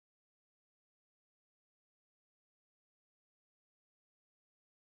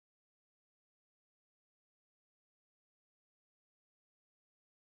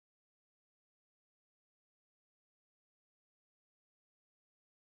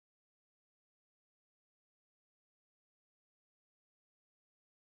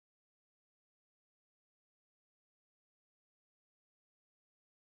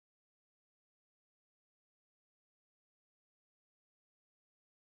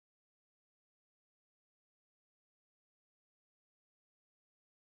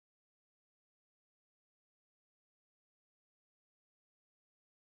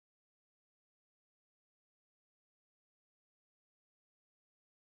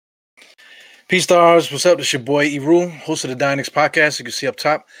Peace stars, what's up? This your boy Eru, host of the Dynex podcast. You can see up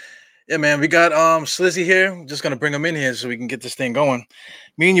top. Yeah, man, we got Slizzy here. I'm just gonna bring him in here so we can get this thing going.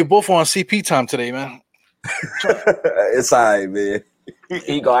 Me and you both are on CP time today, man. It's all right, man.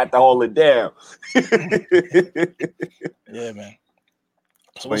 He Yeah, gonna have to hold it down. yeah, man.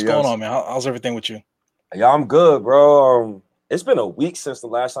 So But what's going yes, on, man? How's everything with you? yeah, I'm good, bro. It's been a week since the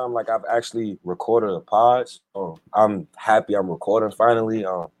last time I've actually recorded a pod. So I'm happy I'm recording finally.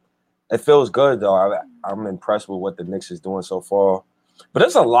 It feels good though. I'm impressed with what the Knicks is doing so far. But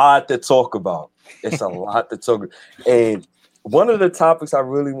it's a lot to talk about. It's a lot to talk. And one of the topics I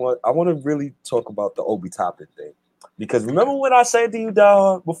want to really talk about the Obi Toppin thing. Because remember what I said to you,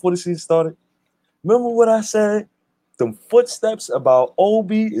 dog, before the season started? Remember what I said? The footsteps about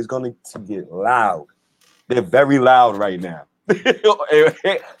Obi is going to get loud. They're very loud right now.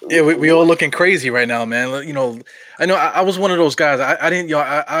 Yeah, we all looking crazy right now, man. You know, I know I was one of those guys. I didn't,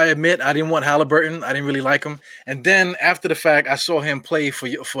 I admit I didn't want Halliburton. I didn't really like him. And then after the fact, I saw him play for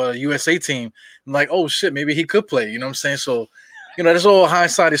a USA team. I'm like, oh shit, maybe he could play. You know what I'm saying? So, that's all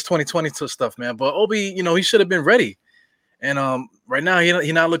hindsight is 2020 stuff, man. But Obi, he should have been ready. And right now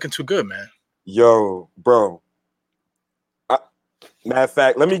he not looking too good, man. Yo, bro. Matter of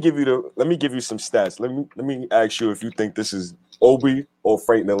fact, let me give you some stats. Let me ask you if you think this is Obi or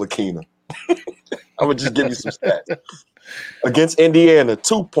Frank Ntilikina. I'm gonna just give you some stats. Against Indiana,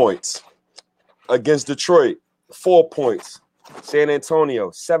 2 points. Against Detroit, 4 points. San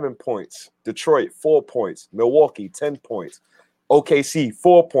Antonio, 7 points. Detroit, 4 points. Milwaukee, 10 points. OKC,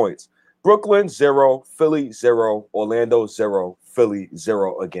 4 points. Brooklyn, 0. Philly, 0. Orlando, 0. Philly,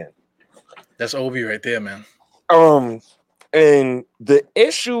 0 again. That's Obi right there, man. And the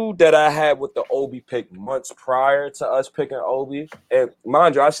issue that I had with the Obi pick months prior to us picking Obi, and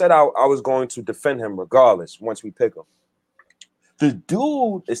mind you, I said I was going to defend him regardless once we pick him. The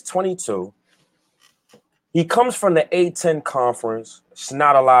dude is 22. He comes from the A-10 conference. It's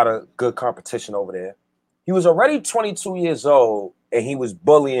not a lot of good competition over there. He was already 22 years old, and he was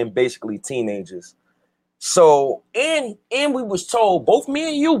bullying basically teenagers. So, and we was told, both me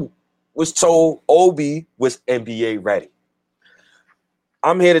and you was told Obi was NBA ready.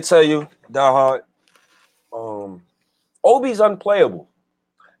 I'm here to tell you, dawg, Obi's unplayable.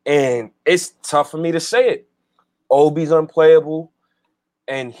 And it's tough for me to say it. Obi's unplayable.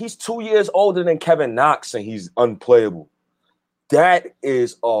 And he's 2 years older than Kevin Knox, and he's unplayable. That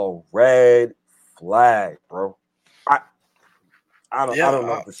is a red flag, bro. I don't know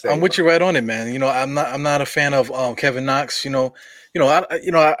what to say. I'm with you right on it, man. I'm not a fan of Kevin Knox. I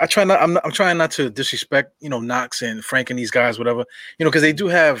try not. I'm trying not to disrespect Knox and Frank and these guys, whatever. Because they do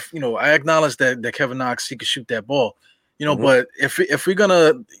have. I acknowledge that Kevin Knox, he can shoot that ball. But if we're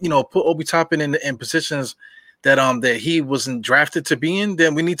gonna put Obi Toppin in positions that he wasn't drafted to be in,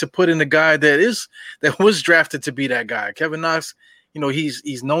 then we need to put in the guy that was drafted to be that guy. Kevin Knox,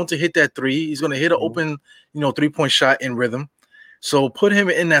 he's known to hit that three. He's gonna hit an open 3-point shot in rhythm. So put him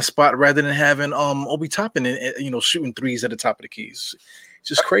in that spot rather than having Obi Toppin shooting threes at the top of the keys. It's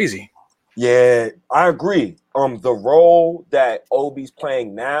just crazy. Yeah, I agree. The role that Obi's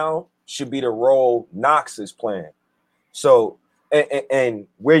playing now should be the role Knox is playing. So and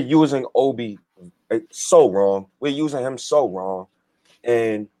we're using Obi so wrong. We're using him so wrong.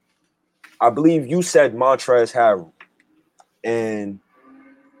 And I believe you said Montrezl Harrell. And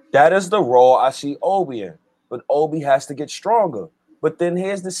that is the role I see Obi in. But Obi has to get stronger. But then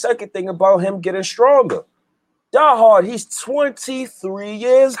here's the second thing about him getting stronger. Dawg, he's 23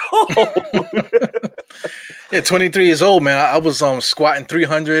 years old. Yeah, 23 years old, man. I was squatting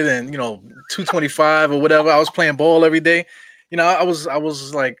 300 and 225 or whatever. I was playing ball every day. I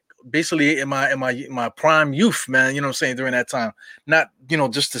was like basically in my prime youth, man. You know what I'm saying, during that time. Not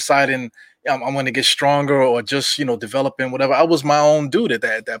just deciding I'm going to get stronger or just developing whatever. I was my own dude at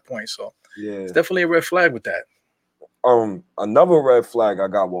that point. So yeah, it's definitely a red flag with that. Another red flag I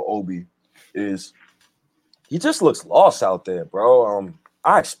got with Obi is he just looks lost out there, bro.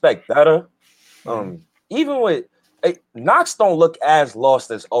 I expect better. Even with Knox don't look as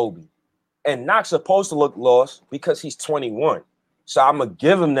lost as Obi. And Knox supposed to look lost because he's 21. So I'm going to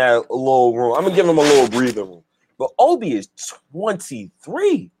give him that a little room. I'm going to give him a little breathing room. But Obi is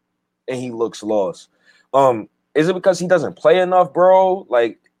 23 and he looks lost. Is it because he doesn't play enough, bro?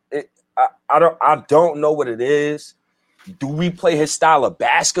 Like, I don't know what it is. Do we play his style of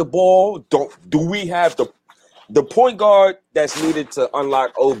basketball? Do we have the point guard that's needed to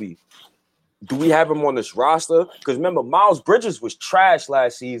unlock Obi? Do we have him on this roster? Because remember, Miles Bridges was trash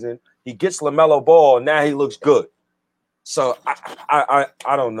last season. He gets LaMelo Ball, and now he looks good. So I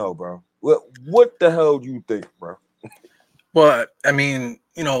don't know, bro. What the hell do you think, bro? Well, I mean,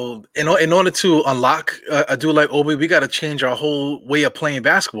 in order to unlock a dude like Obi, we got to change our whole way of playing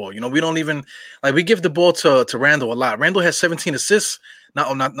basketball. We don't even like we give the ball to Randall a lot. Randall has 17 assists. Not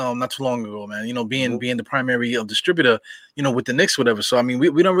too long ago, man. Being the primary distributor, with the Knicks, whatever. So I mean,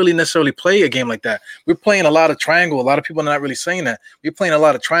 we don't really necessarily play a game like that. We're playing a lot of triangle. A lot of people are not really saying that. We're playing a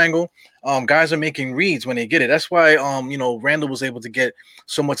lot of triangle. Guys are making reads when they get it. That's why Randall was able to get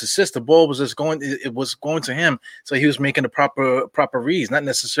so much assist. The ball was just going. It was going to him, so he was making the proper reads, not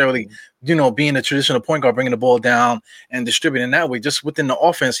necessarily being a traditional point guard, bringing the ball down and distributing that way. Just within the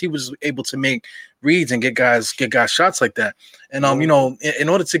offense, he was able to make reads and get guys shots like that. And in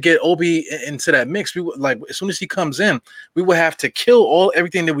order to get Obi into that mix, we would, like, as soon as he comes in, we will have to kill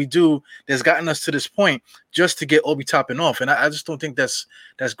everything that we do that's gotten us to this point just to get Obi topping off. And I just don't think that's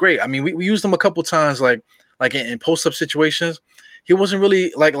great. I mean, we used him a couple times like in post up situations. He wasn't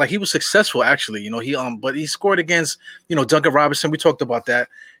really like he was successful actually. But he scored against Duncan Robinson. We talked about that.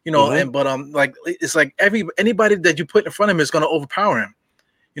 But it's like anybody that you put in front of him is going to overpower him.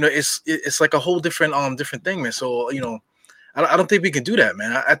 It's like a whole different thing, man. So I don't think we can do that,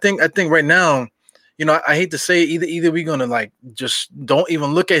 man. I think right now, I hate to say it, either we're gonna like just don't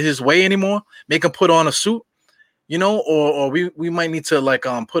even look at his way anymore, make him put on a suit, or we might need to like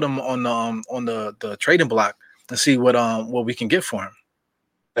put him on the trading block and see what we can get for him.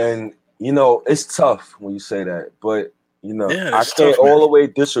 And it's tough when you say that, but I can't tough, all the way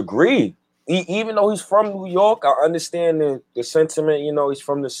disagree. Even though he's from New York, I understand the sentiment. He's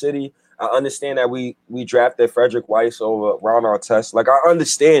from the city. I understand that we drafted Frederick Weiss over Ron Artest. Like, I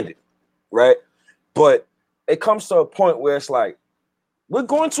understand it, right? But it comes to a point where it's like, we're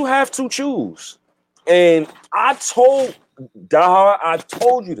going to have to choose. And I told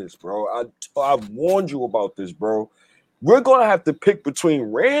you this, bro. I warned you about this, bro. We're going to have to pick between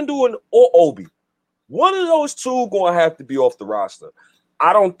Randall or Obi. One of those two going to have to be off the roster.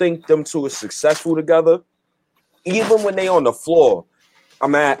 I don't think them two are successful together. Even when they on the floor,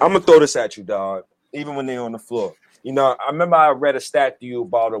 I'm gonna throw this at you, dog. Even when they on the floor, I remember I read a stat to you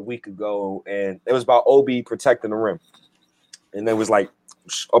about a week ago, and it was about Obi protecting the rim, and it was like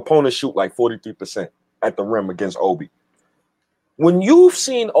opponents shoot like 43% at the rim against Obi. When you've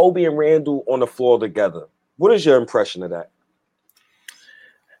seen Obi and Randall on the floor together, what is your impression of that?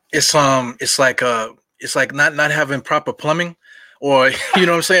 It's like not having proper plumbing. Or what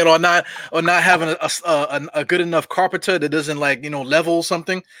I'm saying, or not having a good enough carpenter that doesn't level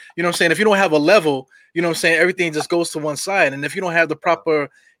something. What I'm saying? If you don't have a level, everything just goes to one side. And if you don't have the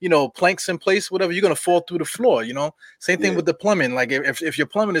proper, planks in place, whatever, you're gonna fall through the floor. Same thing with the plumbing. Like if your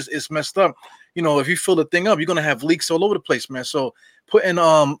plumbing is messed up, if you fill the thing up, you're gonna have leaks all over the place, man. So putting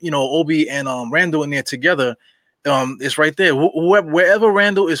Obi and Randall in there together. It's right there. Wherever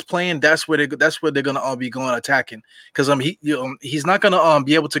Randall is playing, that's where they're gonna all be going attacking. Because he's not gonna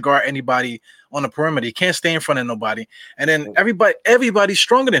be able to guard anybody on the perimeter. He can't stay in front of nobody. And then everybody's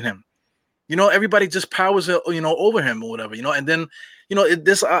stronger than him. Everybody just powers over him or whatever. And then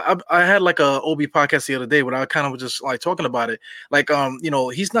I had like a Obi podcast the other day where I kind of was just like talking about it. Like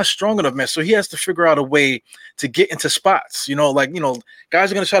he's not strong enough, man. So he has to figure out a way to get into spots.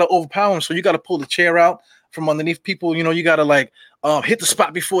 Guys are gonna try to overpower him. So you got to pull the chair out from underneath people. You got to hit the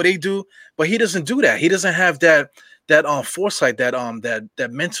spot before they do. But he doesn't do that. He doesn't have that foresight, that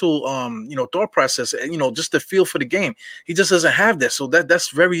mental thought process, just the feel for the game. He just doesn't have that. So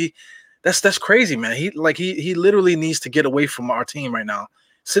that's crazy, man. He literally needs to get away from our team right now.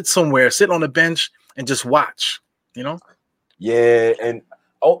 Sit somewhere, sit on the bench and just watch, Yeah, and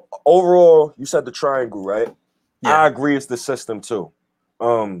overall, you said the triangle, right? Yeah. I agree it's the system too.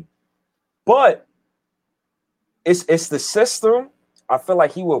 But it's the system. I feel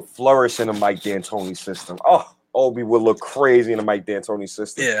like he will flourish in a Mike D'Antoni system. Oh, Obi would look crazy in a Mike D'Antoni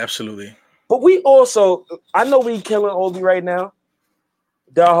system. Yeah, absolutely. But I know we killing Obi right now.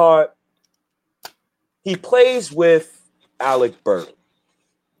 Diehard. He plays with Alec Burks.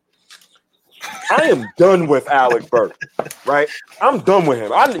 I am done with Alec Burks, right? I'm done with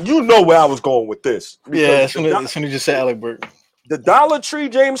him. You know where I was going with this. Yeah, as soon as you said Alec Burks. The Dollar Tree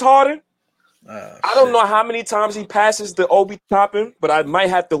James Harden. I don't know how many times he passes the Obi topping, but I might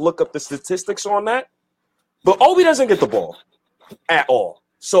have to look up the statistics on that. But Obi doesn't get the ball at all.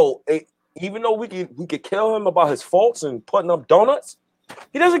 So even though we could kill him about his faults and putting up donuts,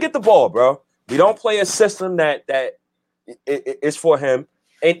 he doesn't get the ball, bro. We don't play a system that is for him.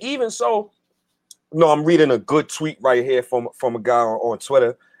 And even so, I'm reading a good tweet right here from a guy on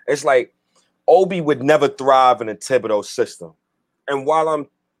Twitter. It's like Obi would never thrive in a Thibodeau system. And while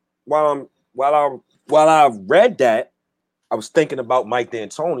I read that, I was thinking about Mike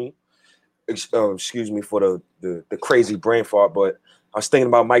D'Antoni. excuse me for the crazy brain fart, but I was thinking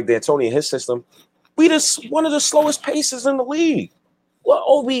about Mike D'Antoni and his system. We just one of the slowest paces in the league. Well,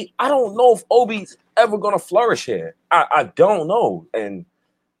 Obi, I don't know if Obi's ever gonna flourish here. I don't know, and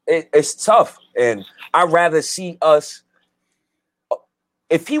it's tough. And I'd rather see us.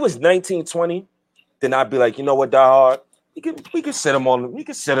 If he was 19, 20, then I'd be like, you know what, dog, we could sit him on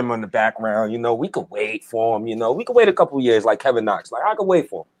the background. You know, we could wait for him. You know, we could wait a couple of years, like Kevin Knox. Like I could wait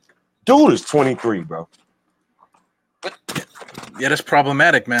for him. Dude is 23, bro. Yeah, that's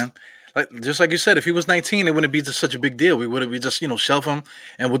problematic, man. Like just like you said, if he was 19, it wouldn't be just such a big deal. We would have just shelf him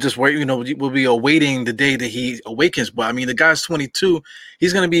and we'll just wait. We'll be awaiting the day that he awakens. But I mean, the guy's 22.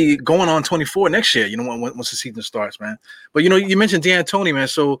 He's going to be going on 24 next year. Once the season starts, man. But you mentioned D'Antoni, man.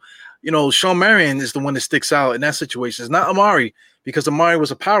 So Shawn Marion is the one that sticks out in that situation. It's not Amari because Amari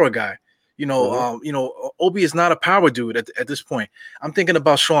was a power guy. Obi is not a power dude at this point. I'm thinking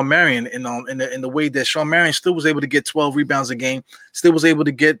about Shawn Marion in the way that Shawn Marion still was able to get 12 rebounds a game, still was able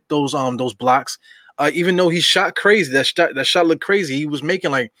to get those blocks. Even though he shot crazy, that shot looked crazy. He was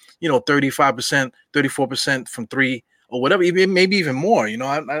making 35%, 34% from three or whatever, maybe even more. I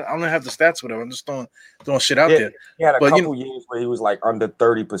don't have the stats, whatever. I'm just throwing shit out there. He had a couple years where he was under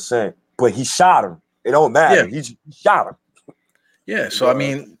 30%, but he shot him. It don't matter. Yeah. He shot him. Yeah, so I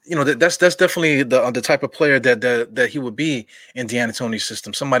mean, that's definitely the type of player that he would be in D'Antoni's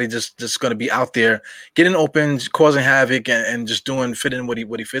system. Somebody just going to be out there, getting open, causing havoc, and just fitting what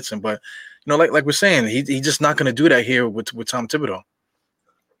he fits in. But like we're saying, he's just not going to do that here with Tom Thibodeau.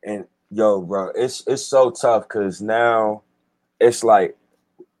 And bro, it's so tough because now it's like,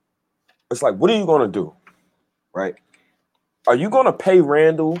 what are you going to do, right? Are you going to pay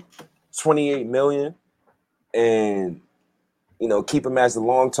Randall $28 million and keep him as the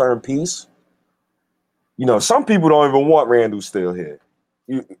long-term piece? Some people don't even want Randall still here.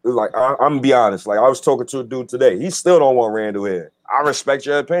 I'm gonna be honest. I was talking to a dude today. He still don't want Randall here. I respect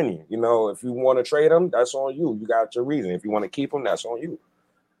your opinion. If you want to trade him, that's on you. You got your reason. If you want to keep him, that's on you.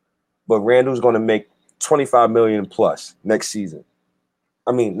 But Randall's going to make $25 million plus next season.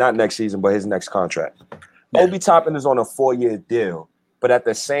 I mean, not next season, but his next contract. Yeah. Obi Toppin is on a 4-year deal, but at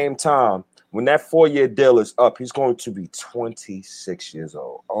the same time, when that 4-year deal is up, he's going to be 26 years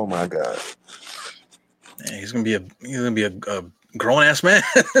old. Oh my God! Yeah, he's gonna be a grown ass man.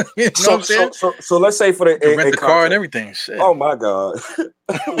 So let's say for the rent the car and everything. Shit. Oh my God!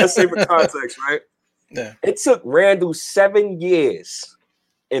 Let's say for context, right? Yeah. It took Randall 7 years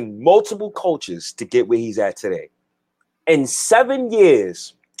and multiple coaches to get where he's at today. In 7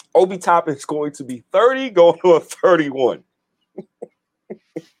 years, Obi Toppin is going to be 30, going to a 31.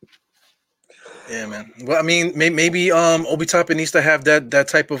 Yeah, man. Well, I mean, maybe Obi Toppin needs to have that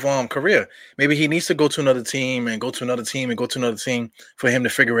type of career. Maybe he needs to go to another team and go to another team and go to another team for him to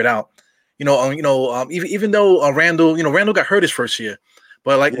figure it out. Even though Randall got hurt his first year,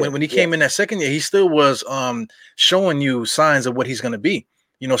 but when he came in that second year, he still was showing you signs of what he's going to be.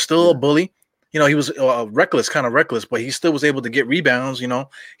 Still a bully. He was kind of reckless, but he still was able to get rebounds.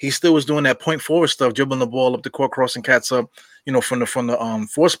 He still was doing that point forward stuff, dribbling the ball up the court, crossing cats up, from the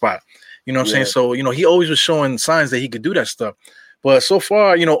 4 spot. You know what I'm saying? So, he always was showing signs that he could do that stuff. But so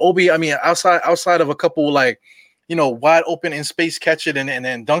far, Obi, I mean, outside of a couple wide open in space catch it and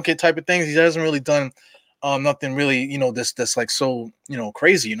then dunk it type of things, he hasn't really done nothing really, that's so,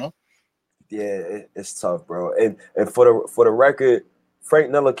 crazy, Yeah, it's tough, bro. And for the record,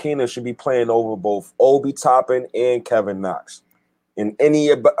 Frank Ntilikina should be playing over both Obi Toppin and Kevin Knox.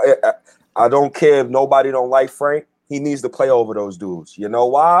 I don't care if nobody don't like Frank. He needs to play over those dudes. You know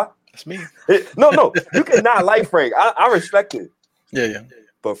why? That's me. No, you cannot like Frank. I respect it. Yeah.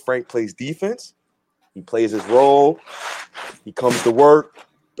 But Frank plays defense. He plays his role. He comes to work.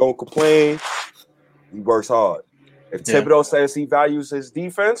 Don't complain. He works hard. If Thibodeau says he values his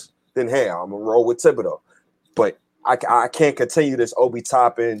defense, then hey, I'm gonna roll with Thibodeau. But I can't continue this Obi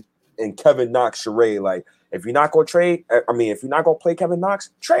Toppin and Kevin Knox charade. If you're not gonna if you're not gonna play Kevin Knox,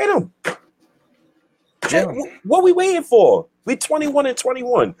 trade him. Yeah. What are we waiting for? We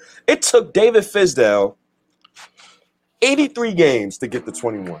 21-21. It took David Fizdale 83 games to get to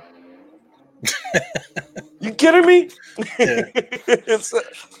 21. You kidding me? Yeah.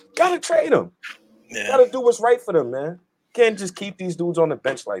 Gotta trade him. Yeah. Gotta do what's right for them, man. Can't just keep these dudes on the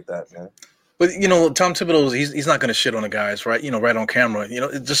bench like that, man. But Tom Thibodeau, he's not going to shit on the guys, right? Right on camera.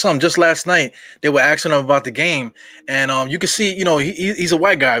 Just last night they were asking him about the game, and you can see, he's a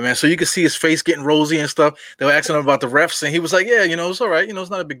white guy, man. So you can see his face getting rosy and stuff. They were asking him about the refs, and he was like, "Yeah, it's all right. It's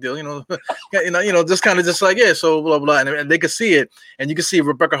not a big deal. Just kind of just like, yeah, so blah blah." And they could see it, and you can see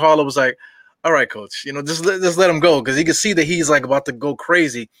Rebecca Harlow was like, All right, coach. Just let him go because he can see that he's like about to go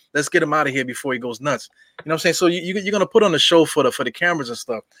crazy. Let's get him out of here before he goes nuts. You know what I'm saying? So you're gonna put on the show for the cameras and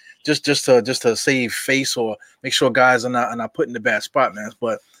stuff, just to save face or make sure guys are not put in the bad spot, man.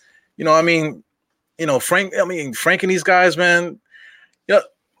 But I mean, Frank. I mean, Frank and these guys, man. Yeah,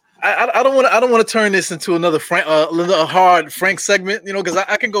 I don't want to turn this into another another hard Frank segment, because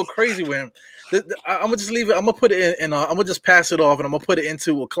I can go crazy with him. I'm gonna just leave it. I'm gonna put it in. I'm gonna just pass it off, and I'm gonna put it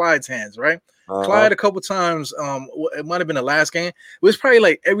into Clyde's hands, right? Clyde a couple times. It might have been the last game. It was probably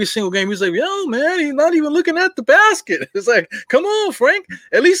like every single game. He was like, "Yo, man, he's not even looking at the basket." It's like, come on, Frank,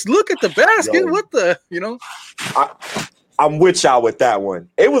 at least look at the basket. Yo, what the, I'm with y'all with that one.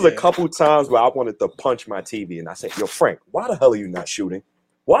 It was a couple times where I wanted to punch my TV, and I said, "Yo, Frank, why the hell are you not shooting?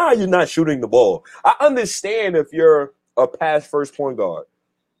 Why are you not shooting the ball? I understand if you're a pass first point guard,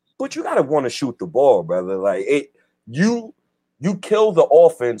 but you gotta want to shoot the ball, brother. Like you kill the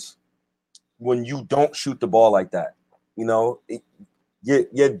offense when you don't shoot the ball like that.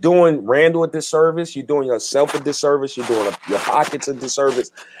 You're doing Randall a disservice. You're doing yourself a disservice. You're doing your pockets a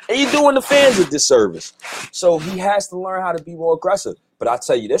disservice, and you're doing the fans a disservice. So he has to learn how to be more aggressive. But I'll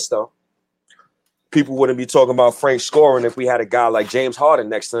tell you this though. People wouldn't be talking about Frank scoring if we had a guy like James Harden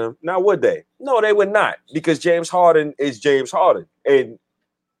next to him. Now, would they? No, they would not, because James Harden is James Harden, and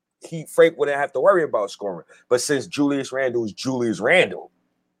Frank wouldn't have to worry about scoring. But since Julius Randle is Julius Randle,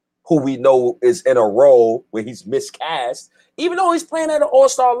 who we know is in a role where he's miscast, even though he's playing at an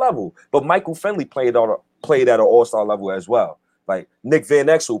all-star level. But Michael Finley played at an all-star level as well. Like Nick Van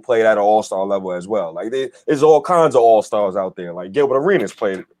Exel played at an all-star level as well. Like there's all kinds of all-stars out there. Like Gilbert Arenas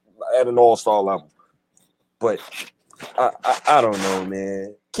played at an all-star level. But I don't know,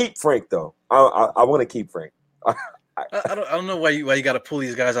 man. Keep Frank though. I want to keep Frank. I don't know why you got to pull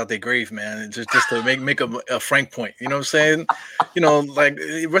these guys out their grave, man, just to make a Frank point. You know what I'm saying? Like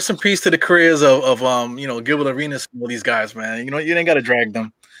rest in peace to the careers of Gilbert Arenas and all these guys, man. You ain't got to drag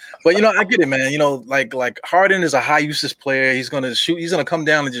them. But I get it, man. Like Harden is a high usage player. He's gonna shoot. He's gonna come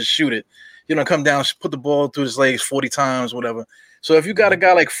down and just shoot it. Come down, put the ball through his legs 40 times, whatever. So if you got a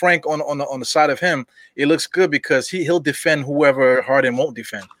guy like Frank on the side of him, it looks good because he'll defend whoever Harden won't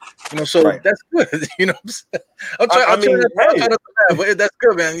defend. So right. That's good. I'm trying to laugh, but that's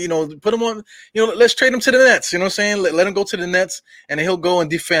good, man. Put him on. Let's trade him to the Nets. You know what I'm saying? Let him go to the Nets, and he'll go and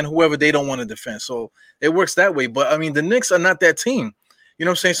defend whoever they don't want to defend. So it works that way. But I mean, the Knicks are not that team. You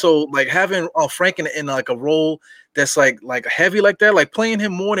know what I'm saying? So like having Frank in like a role that's like heavy like that, like playing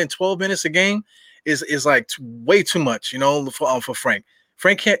him more than 12 minutes a game is like way too much, for Frank.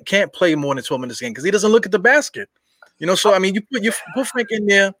 Frank can't play more than 12 minutes a game because he doesn't look at the basket. So I mean, you put Frank in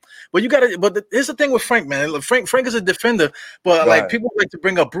there, but you gotta. But here's the thing with Frank, man. Frank is a defender, but like people like to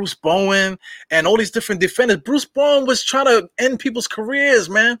bring up Bruce Bowen and all these different defenders. Bruce Bowen was trying to end people's careers,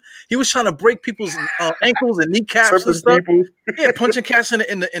 man. He was trying to break people's ankles and kneecaps and stuff. Yeah, punching cats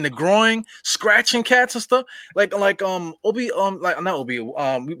in the groin, scratching cats and stuff. Like Obi, like not Obi. We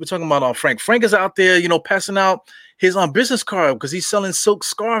were talking about Frank. Frank is out there, passing out his business card because he's selling silk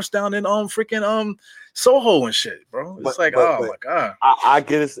scarves down in freaking Soho and shit, bro. It's my god. I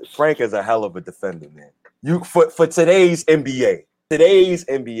get it. Frank is a hell of a defender, man. You for today's NBA.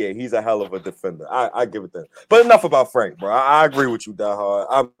 He's a hell of a defender. I give it that. But enough about Frank, bro. I agree with you, Die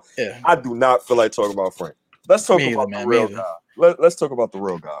Hard. I do not feel like talking about Frank. Let's talk about the real guy. Let's talk about the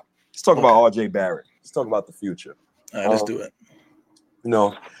real guy. Let's talk about R.J. Barrett. Let's talk about the future. All right, let's do it.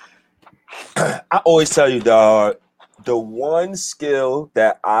 I always tell you, dog, the one skill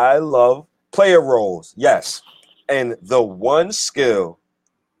that I love, player roles, yes. And the one skill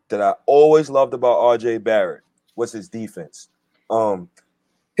that I always loved about R.J. Barrett was his defense.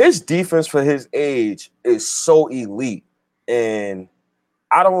 His defense for his age is so elite. And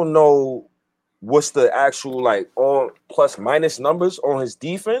I don't know what's the actual like on plus minus numbers on his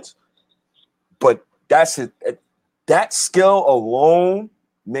defense, but that's it. That skill alone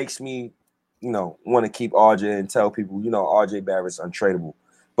makes me, want to keep RJ and tell people, RJ Barrett's untradeable.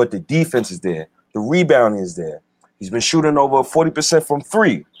 But the defense is there. The rebounding is there. He's been shooting over 40% from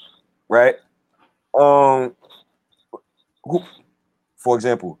three, right? For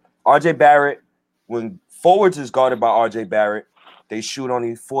example, RJ Barrett, when forwards is guarded by RJ Barrett, they shoot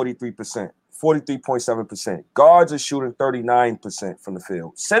only 43%, 43.7%. Guards are shooting 39% from the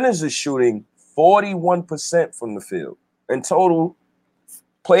field. Centers are shooting 41% from the field. In total,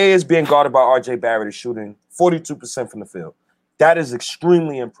 players being guarded by RJ Barrett is shooting 42% from the field. That is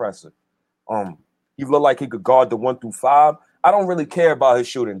extremely impressive. He looked like he could guard the 1 through 5. I don't really care about his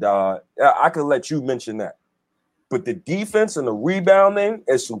shooting, dog. I could let you mention that. But the defense and the rebounding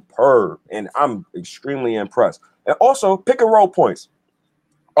is superb, and I'm extremely impressed. And also, pick and roll points.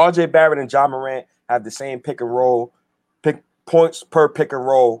 RJ Barrett and Ja Morant have the same pick and roll, pick points per pick and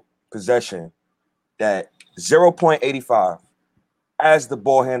roll possession, that 0.85 as the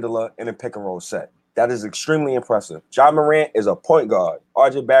ball handler in a pick and roll set. That is extremely impressive. Ja Morant is a point guard.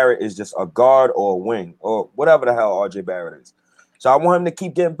 RJ Barrett is just a guard or a wing or whatever the hell RJ Barrett is. So I want him to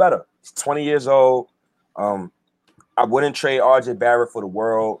keep getting better. He's 20 years old. I wouldn't trade RJ Barrett for the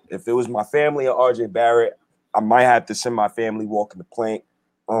world. If it was my family or RJ Barrett, I might have to send my family walking the plank.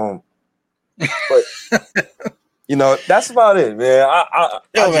 But you know, that's about it, man. I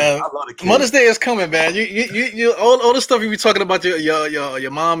love the kid. Mother's Day is coming, man. You all the stuff you be talking about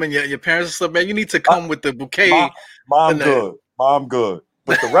your mom and your parents and stuff, man. You need to come with the bouquet. Mom good.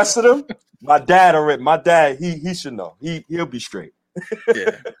 But the rest of them, my dad, he should know. He'll be straight.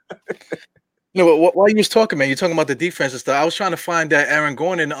 Yeah. You know, while you was talking, man, you're talking about the defense and stuff. I was trying to find that Aaron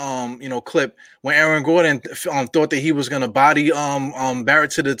Gordon, clip when Aaron Gordon thought that he was gonna body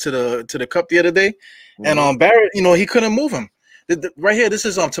Barrett to the cup the other day, and Barrett, he couldn't move him. Right here, this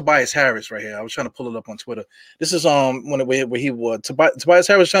is Tobias Harris right here. I was trying to pull it up on Twitter. This is where he was. Tobias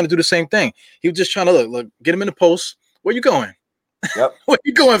Harris trying to do the same thing. He was just trying to look, get him in the post. Where you going? Yep. Where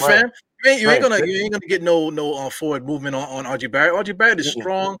you going, fam? You ain't gonna get no forward movement on RJ Barrett. RJ Barrett is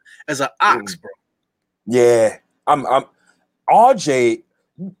strong as an ox, bro. Yeah, I'm RJ.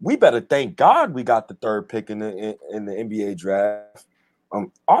 We better thank God we got the third pick in the NBA draft.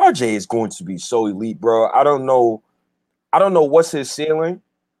 RJ is going to be so elite, bro. I don't know what's his ceiling.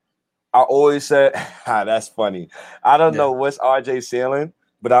 I always said, that's funny. I don't know what's RJ's ceiling,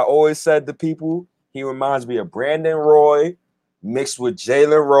 but I always said to people, he reminds me of Brandon Roy mixed with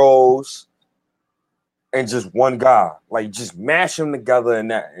Jalen Rose and just one guy. Like, just mash them together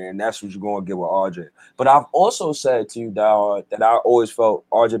and that's what you're going to get with RJ. But I've also said to you, Dawg, that I always felt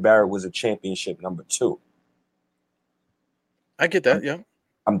RJ Barrett was a championship number 2. I get that, yeah.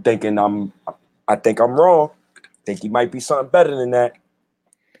 I think I'm wrong. I think he might be something better than that.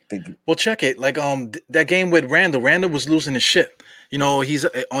 Well, check it. Like that game with Randall. Randall was losing his shit. He's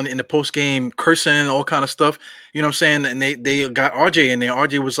in the post game cursing and all kind of stuff. You know what I'm saying? And they got RJ in there.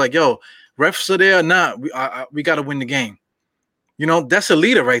 RJ was like, "Yo, refs are there or not? We got to win the game." That's a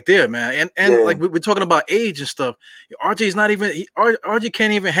leader right there, man. And like we're talking about age and stuff. RJ's not even. RJ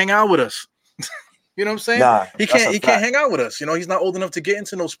can't even hang out with us. You know what I'm saying? Nah, he can't hang out with us. He's not old enough to get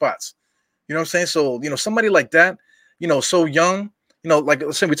into those spots. You know what I'm saying? So somebody like that, so young. Like I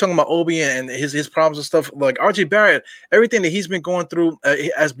said, we're talking about Obi and his problems and stuff. Like RJ Barrett, everything that he's been going through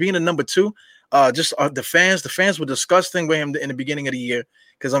as being a number 2, the fans were disgusting with him in the beginning of the year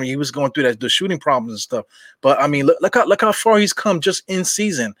because he was going through the shooting problems and stuff. But look how far he's come just in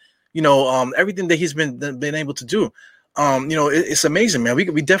season. Everything that he's been able to do. It's amazing, man.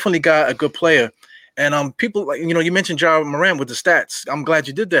 We definitely got a good player, and people like you mentioned Ja Morant with the stats. I'm glad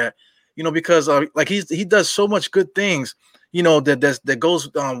you did that. Because he does so much good things. That goes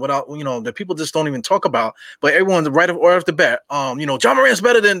without, that people just don't even talk about. But everyone's right off the bat, Ja Morant's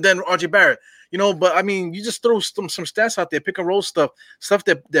better than RJ Barrett. But you just throw some stats out there, pick and roll stuff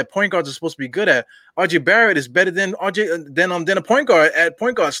that point guards are supposed to be good at. RJ Barrett is better than than a point guard at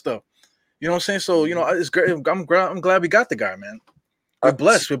point guard stuff. You know what I'm saying? So it's great. I'm glad we got the guy, man. We're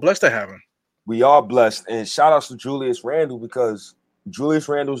blessed. We're blessed to have him. We are blessed, and shout outs to Julius Randle because Julius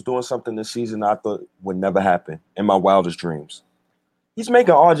Randle's doing something this season I thought would never happen in my wildest dreams. He's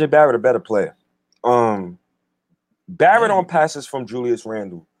making RJ Barrett a better player. Barrett on passes from Julius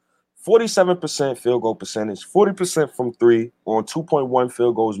Randle, 47% field goal percentage, 40% from 3 on 2.1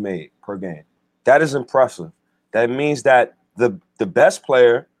 field goals made per game. That is impressive. That means that the best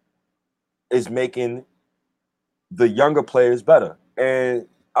player is making the younger players better. And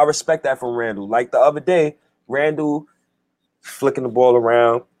I respect that from Randle. Like the other day, Randle flicking the ball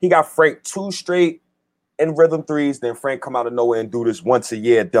around. He got Frank 2 straight in rhythm threes. Then Frank come out of nowhere and do this once a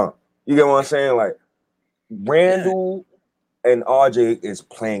year dunk. You get what I'm saying? Like Randle and RJ is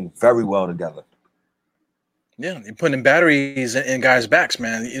playing very well together. Yeah, you're putting batteries in guys' backs,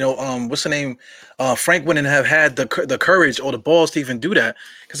 man. What's the name? Frank wouldn't have had the courage or the balls to even do that.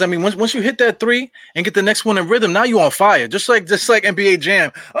 Because once you hit that 3 and get the next one in rhythm, now you're on fire. Just like NBA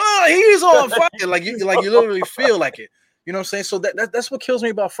Jam. Oh, he's on fire. like you literally feel like it. You know what I'm saying? So that's what kills me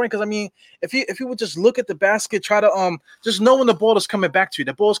about Frank. Because if you would just look at the basket, try to just know when the ball is coming back to you.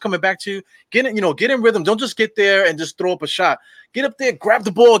 The ball is coming back to you. Get in rhythm. Don't just get there and just throw up a shot. Get up there, grab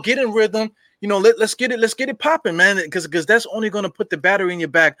the ball, get in rhythm. Let's get it popping, man. Because that's only going to put the battery in your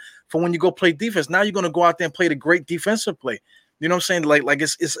back for when you go play defense. Now you're going to go out there and play the great defensive play. You know what I'm saying? Like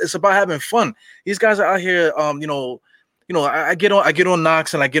it's about having fun. These guys are out here. I get on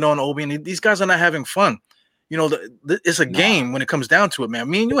Knox and I get on Obi, and these guys are not having fun. You know, it's a game when it comes down to it, man.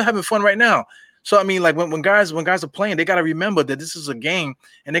 Me and you are having fun right now. So I mean, like when guys are playing, they got to remember that this is a game,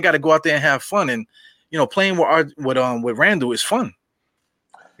 and they got to go out there and have fun. And you know, playing with Randle is fun.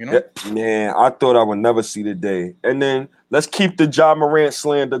 You know, yeah, man, I thought I would never see the day. And then let's keep the Ja Morant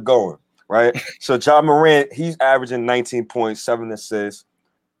slander going, right? So Ja Morant, he's averaging 19 points, 7 assists,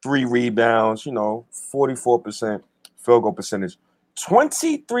 3 rebounds, 44% field goal percentage,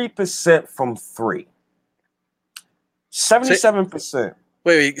 23% from 3, 77%.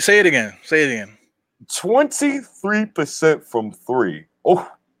 Wait, say it again. 23% from 3.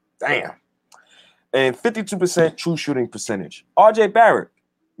 Oh, damn. And 52% true shooting percentage. RJ Barrett,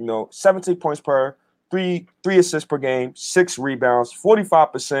 17 points per, 3 assists per game, 6 rebounds,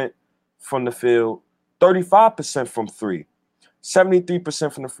 45% from the field, 35% from 3,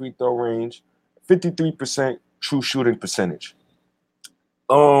 73% from the free throw range, 53% true shooting percentage.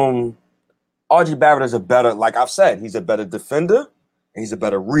 RJ Barrett is like I've said, he's a better defender and he's a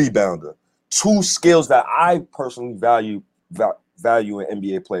better rebounder. 2 skills that I personally value in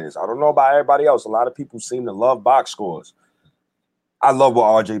NBA players. I don't know about everybody else. A lot of people seem to love box scores. I love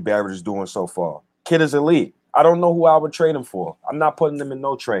what RJ Barrett is doing so far. Kid is elite. I don't know who I would trade him for. I'm not putting him in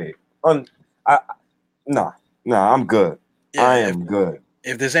no trade. Nah, I'm good. Yeah, I am good.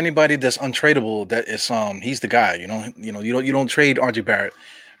 If there's anybody that's untradeable, that is he's the guy. You don't trade RJ Barrett.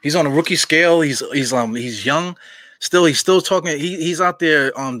 He's on a rookie scale. He's young. He's still talking. He's out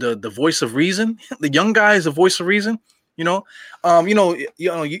there on the voice of reason. The young guy is the voice of reason. You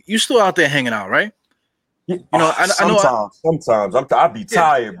still out there hanging out, right? Sometimes I be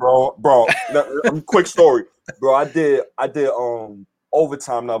tired, bro. Quick story, bro. I did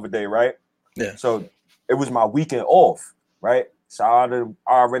overtime the other day, right? Yeah. So it was my weekend off, right? So I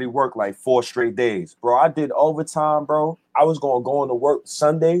already worked like 4 straight days, bro. I did overtime, bro. I was gonna go into work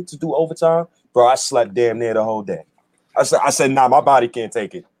Sunday to do overtime, bro. I slept damn near the whole day. I said, nah, my body can't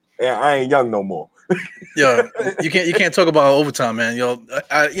take it, and I ain't young no more. Yeah, you can't talk about overtime, man.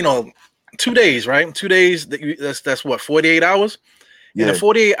 2 days, right? 2 days. That's what 48 hours. Yeah. In a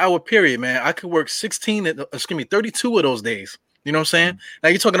 48-hour period, man, I could work 32 of those days. You know what I'm saying? Now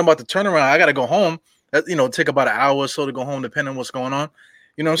you're talking about the turnaround. I got to go home. Take about an hour or so to go home, depending on what's going on.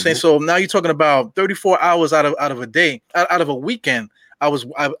 You know what I'm saying? So now you're talking about 34 hours out of a day, out of a weekend.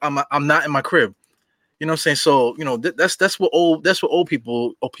 I'm not in my crib. You know what I'm saying? So that's what old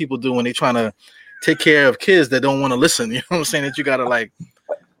people do when they're trying to take care of kids that don't want to listen. You know what I'm saying? That you gotta whatever,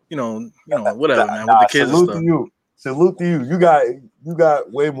 man. With the kids and stuff. Salute to you. You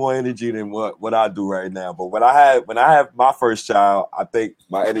got way more energy than what I do right now. But when I have my first child, I think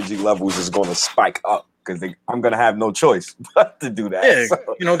my energy levels is going to spike up because I'm going to have no choice but to do that. Yeah, so.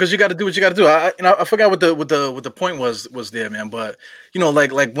 Because you got to do what you got to do. I forgot what the point was there, man. But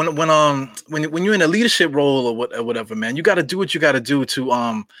like when you're in a leadership role or whatever, man, you got to do what you got to do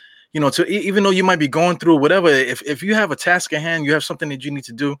to to even though you might be going through whatever, if you have a task at hand, you have something that you need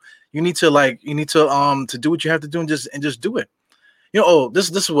to do, you need to do what you have to do and just do it. This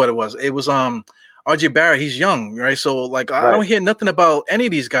is what it was. It was RJ Barrett. He's young, right? So right. I don't hear nothing about any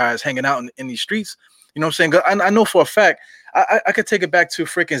of these guys hanging out in these streets. You know what I'm saying? I know for a fact. I could take it back to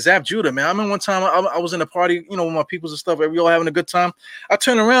freaking Zap Judah, man. I remember one time I was in a party, with my peoples and stuff. We all having a good time. I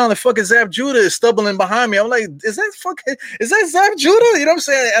turn around and fucking Zap Judah is stumbling behind me. I'm like, is that Zap Judah? You know what I'm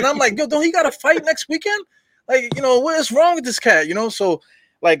saying? And I'm like, yo, don't he got to fight next weekend? Like, what is wrong with this cat? So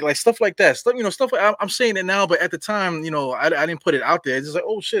like stuff like that. Stuff. I'm saying it now, but at the time, I didn't put it out there. It's just like,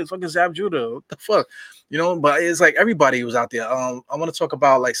 oh shit, fucking Zap Judah. What the fuck? But it's like everybody was out there. I want to talk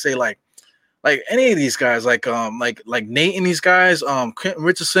about like any of these guys, like Nate and these guys, Quentin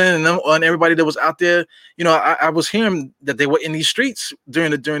Richardson and everybody that was out there. I was hearing that they were in these streets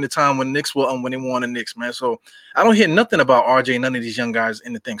during the time when Knicks were when they were on the Knicks, man. So I don't hear nothing about RJ, none of these young guys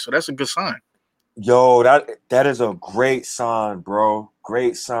in the thing. So that's a good sign. Yo, that is a great sign, bro.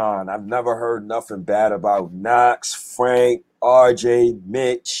 Great sign. I've never heard nothing bad about Knox, Frank, RJ,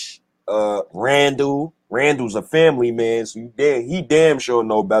 Mitch, Randle. Randle's a family man, so he damn sure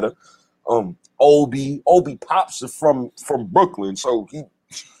know better. Obi pops from Brooklyn, so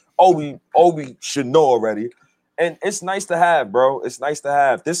Obi should know already, and it's nice to have, bro. It's nice to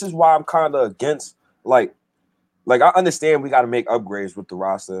have. This is why I'm kind of against like I understand we got to make upgrades with the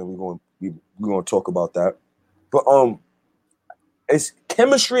roster, and we're going to talk about that, but it's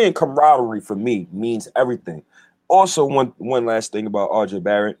chemistry and camaraderie for me means everything. Also, one last thing about RJ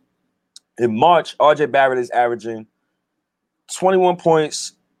Barrett. In March, RJ Barrett is averaging 21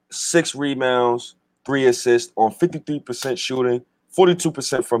 points. 6 rebounds, 3 assists on 53% shooting,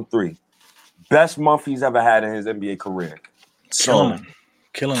 42% from 3. Best month he's ever had in his NBA career. Killing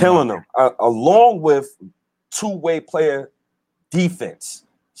him. Along with two-way player defense.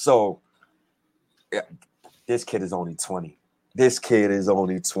 So yeah, this kid is only 20. This kid is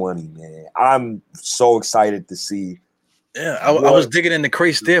only 20, man. I'm so excited to see. Yeah, I was digging in the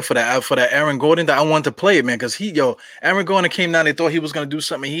crates there for that Aaron Gordon that I wanted to play it, man, because Aaron Gordon came down. They thought he was gonna do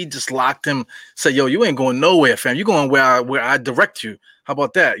something. He just locked him. Said, "Yo, you ain't going nowhere, fam. You going where I direct you. How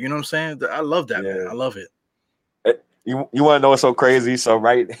about that? You know what I'm saying? I love that, man. I love it." You want to know what's so crazy? So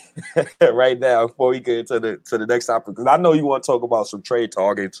right now, before we get to the next topic, because I know you want to talk about some trade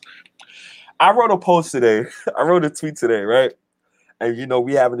targets. I wrote a post today. I wrote a tweet today, right? And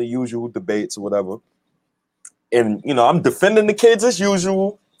we having the usual debates or whatever. And I'm defending the kids as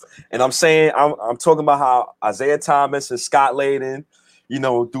usual, and I'm saying I'm talking about how Isaiah Thomas and Scott Layden,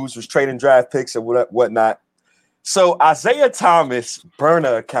 dudes was trading draft picks and whatnot. So Isaiah Thomas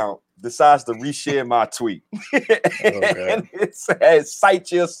burner account decides to reshare my tweet, and it says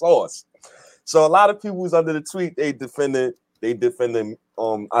cite your source. So a lot of people who's under the tweet they defending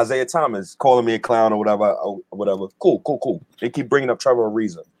Isaiah Thomas, calling me a clown or whatever. Cool. They keep bringing up Trevor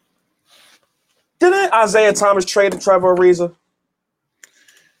Ariza. Didn't Isaiah Thomas trade Trevor Ariza?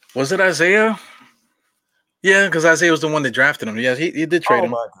 Was it Isaiah? Yeah, because Isaiah was the one that drafted him. Yeah, he did trade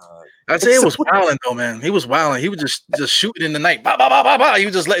him. Oh, my God. Isaiah was wilding, though, man. He was wilding. He was just shooting in the night. Bah, bah, bah, bah, bah. He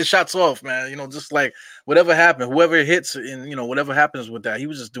was just letting shots off, man. Just like whatever happened, whoever hits, and, whatever happens with that, he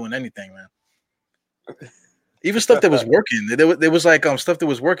was just doing anything, man. Even stuff that was working. There was like stuff that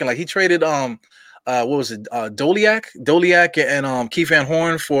was working. Like he traded what was it? Doliak and Keith Van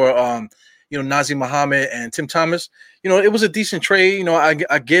Horn for Nazir Muhammad and Tim Thomas. It was a decent trade.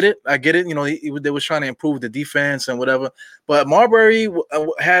 I get it. They was trying to improve the defense and whatever. But Marbury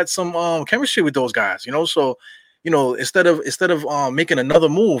had some chemistry with those guys. So instead of making another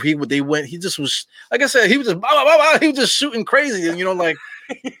move, he just was, like I said, he was just blah, blah, blah, blah. He was just shooting crazy, and like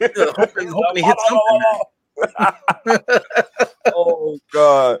hoping he hit something. Oh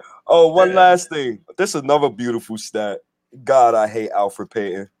God! Oh, one last thing. This is another beautiful stat. God, I hate Alfred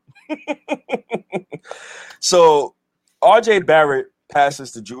Payton. So RJ Barrett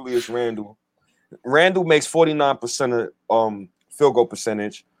passes to Julius Randle. Randle makes 49% of field goal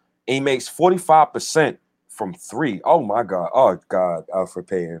percentage. And he makes 45% from three. Oh my God. Oh God, Alfred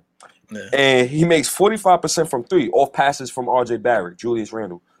Payton. Yeah. And he makes 45% from three off passes from RJ Barrett, Julius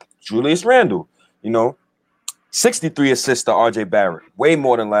Randle. 63 assists to RJ Barrett, way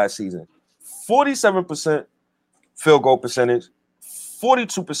more than last season. 47% field goal percentage,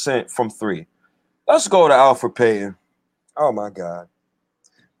 42% from three. Let's go to Alfred Payton. Oh my God.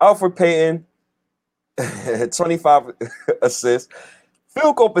 Alfred Payton, 25 assists.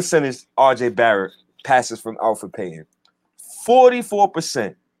 Field goal percentage, RJ Barrett, passes from Alfred Payton.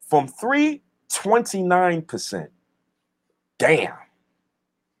 44%. From three, 29%. Damn.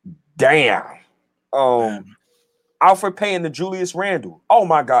 Alfred Payton to Julius Randle. Oh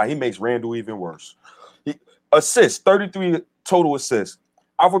my God, he makes Randle even worse. Assists, 33 total assists.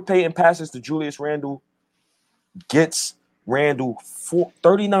 Alfred Payton passes to Julius Randle, gets Randle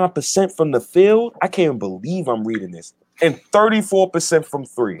 39% from the field. I can't believe I'm reading this. And 34% from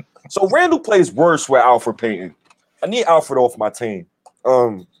three. So Randle plays worse with Alfred Payton. I need Alfred off my team.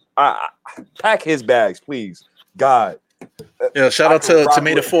 I pack his bags, please. God. Yeah, shout out to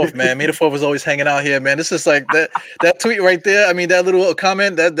May the 4th, man. May the 4th is always hanging out here, man. This is like that tweet right there. I mean, that little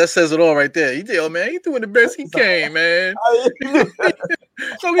comment that says it all right there. Man, he doing the best he can, man.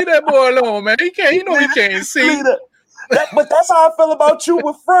 So leave that boy alone, man. He can't. He can't see. But that's how I feel about you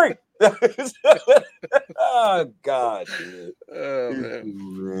with Frank. Oh God, dude. Oh,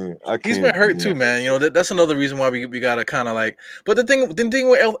 man. He's been hurt too, man. That's another reason why we gotta kind of like. But the thing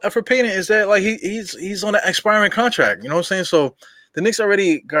with Alfred Payton is that like he's on an expiring contract. You know what I'm saying? So the Knicks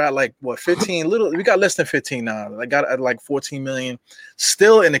already got like what 15. We got less than 15 now. I got like 14 million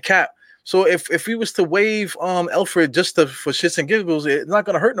still in the cap. So if we was to waive Alfred just for shits and giggles, it's not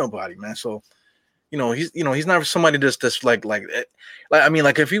gonna hurt nobody, man. So. He's not somebody that's like I mean,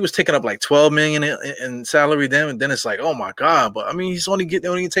 like if he was taking up like 12 million in salary, then it's like, oh my God. But I mean, he's only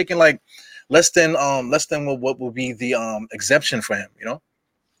taking like less than what would be the exemption for him,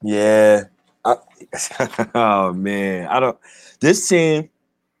 Yeah. Oh man, this team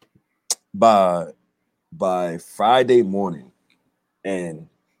by Friday morning, and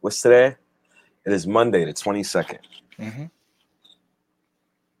what's today? It is Monday, the 22nd. Mm-hmm.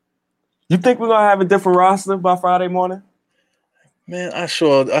 You think we're gonna have a different roster by Friday morning? Man, I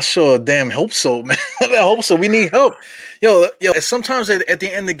sure damn hope so, man. I hope so. We need help. Yo, sometimes at the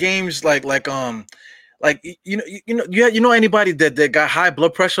end of games, like anybody that got high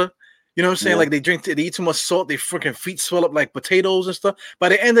blood pressure, You know what I'm saying? Yeah. Like they eat too much salt, they freaking feet swell up like potatoes and stuff. By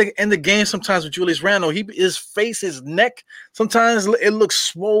the end of the game, sometimes with Julius Randle, his face, his neck, sometimes it looks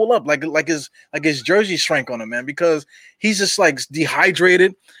swole up, like his jersey shrank on him, man, because he's just like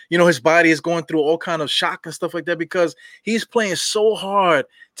dehydrated. You know, his body is going through all kind of shock and stuff like that because he's playing so hard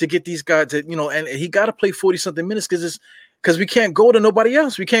to get these guys to, you know, and he got to play 40-something minutes because we can't go to nobody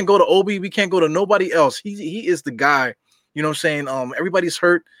else. We can't go to Obi. We can't go to nobody else. He is the guy. You know what I'm saying? Everybody's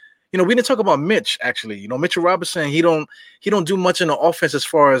hurt. You know, we didn't talk about Mitch actually. You know, Mitchell Robinson, he don't do much in the offense as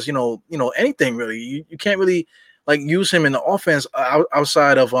far as you know anything really. You can't really like use him in the offense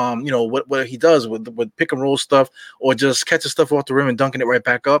outside of you know what he does with pick and roll stuff or just catching stuff off the rim and dunking it right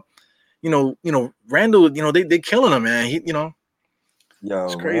back up. You know, Randle, you know, they killing him, man.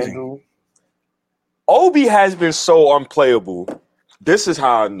 It's crazy. Randle. Obi has been so unplayable. This is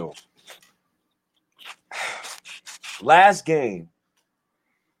how I know. Last game,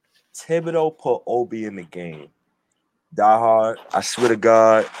 Thibodeau put Obi in the game. Die Hard, I swear to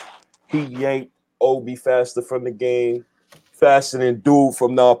God, he yanked Obi faster from the game, faster than dude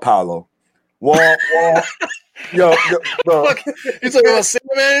from the Apollo. Wah, wah. Yo, bro. You talking about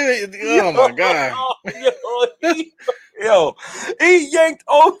Cinnamon? Oh my God. He yanked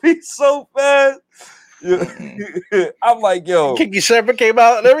Obi so fast. I'm like, yo. Kiki Shepard came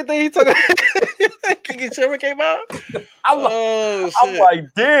out and everything. He took Kiki Shepard came out. I'm like,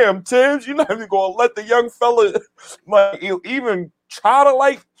 damn, Tibbs, you're not even gonna let the young fella like even try to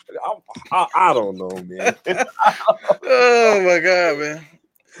like. I don't know, man. Oh my God, man.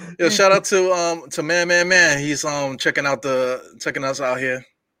 Yo, shout out to man. He's checking us out here.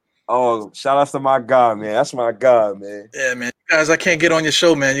 Oh, shout out to my guy, man. That's my guy, man. Yeah, man. You guys, I can't get on your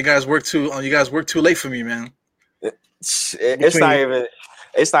show, man. You guys work too late for me, man. It's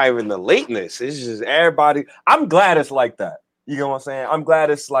not even the lateness. It's just everybody. I'm glad it's like that. You know what I'm saying? I'm glad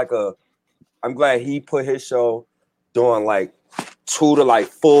it's like I'm glad he put his show doing like 2 to like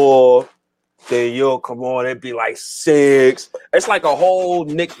 4. Then you'll come on, it'd be like 6. It's like a whole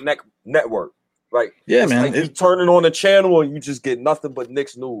Knicks network. Like, yeah, man. Like you turning on the channel and you just get nothing but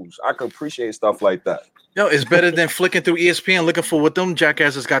Knicks news. I can appreciate stuff like that. Yo, it's better than flicking through ESPN looking for what them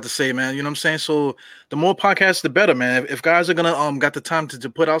jackasses got to say, man. You know what I'm saying? So the more podcasts, the better, man. If guys are gonna got the time to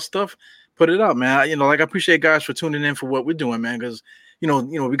put out stuff, put it out, man. I appreciate guys for tuning in for what we're doing, man. Because you know,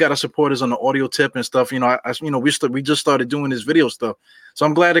 we got our supporters on the audio tip and stuff. You know, we just started doing this video stuff. So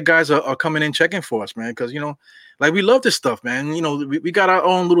I'm glad the guys are coming in checking for us, man. Because like we love this stuff, man. You know, we got our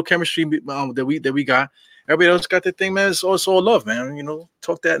own little chemistry that we got. Everybody else got their thing, man. It's all love, man. You know,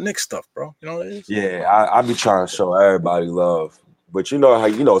 talk that Knicks stuff, bro. You know what it is? Yeah, I be trying to show everybody love. But you know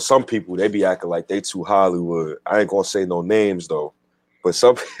how some people they be acting like they too Hollywood. I ain't gonna say no names though. But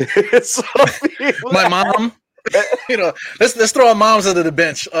some people my mom. Let's throw our moms under the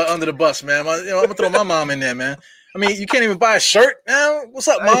bench, under the bus, man. I'm gonna throw my mom in there, man. I mean, you can't even buy a shirt now. What's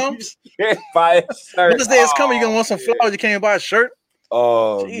up, moms? You can't buy a shirt. This day is coming. You're gonna want some flowers. You can't even buy a shirt.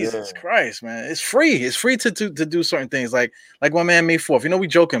 Oh, Jesus Christ, man! It's free. It's free to do certain things, like my man May 4th. We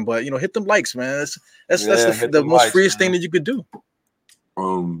joking, but hit them likes, man. That's the most freest thing that you could do.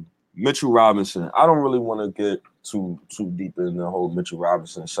 Mitchell Robinson. I don't really want to get too deep in the whole Mitchell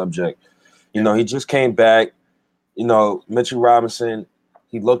Robinson subject. He just came back. Mitchell Robinson.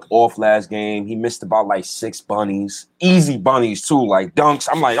 He looked off last game. He missed about like 6 bunnies, easy bunnies too, like dunks.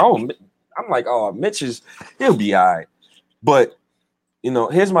 I'm like, oh, Mitch he'll be all right. But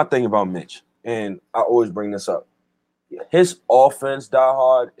here's my thing about Mitch, and I always bring this up. His offense, Die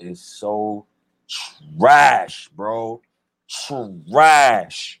Hard, is so trash, bro.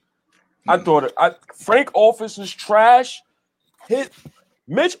 Trash. I thought Frank offense is trash.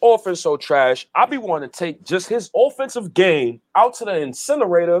 Mitch offense so trash. I be wanting to take just his offensive game out to the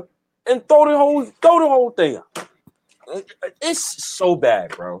incinerator and throw the whole thing out. It's so bad,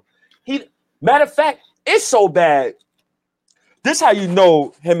 bro. Matter of fact, it's so bad. This how you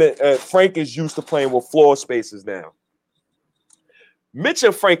know him and Frank is used to playing with floor spaces now. Mitch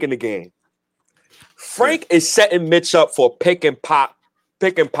and Frank in the game. Frank is setting Mitch up for pick and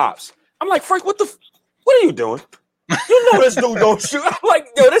pops. I'm like, Frank, what are you doing? You know this dude don't shoot. I'm like,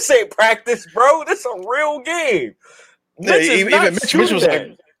 yo, this ain't practice, bro. This a real game. Mitch was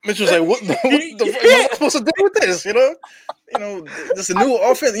like, what the am I supposed to do with this? This is a new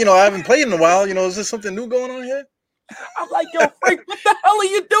offense. I haven't played in a while. Is there something new going on here? I'm like, yo, Frank, what the hell are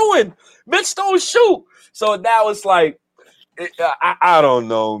you doing? Mitch don't shoot. So now it's like, I don't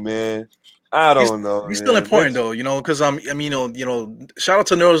know, man. I don't know. He's still important though, because shout out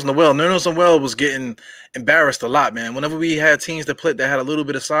to Nerlens Noel. Nerlens Noel was getting embarrassed a lot, man. Whenever we had teams that had a little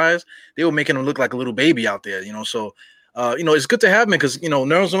bit of size, they were making him look like a little baby out there, So It's good to have him because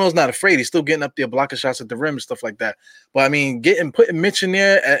Nerlens Noel's not afraid. He's still getting up there, blocking shots at the rim and stuff like that. But I mean, putting Mitch in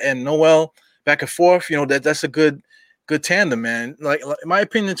there and Noel back and forth, that's a good tandem, man. Like in my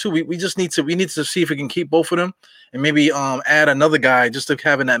opinion too, we just need to see if we can keep both of them and maybe add another guy just to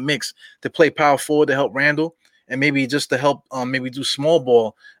have in that mix to play power forward to help Randall and maybe just to help maybe do small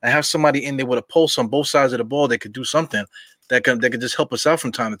ball and have somebody in there with a pulse on both sides of the ball that could do something that could just help us out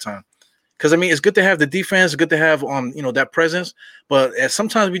from time to time. Because I mean, it's good to have the defense, it's good to have that presence, but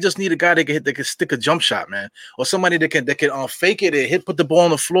sometimes we just need a guy that can stick a jump shot, man, or somebody that can fake it and put the ball on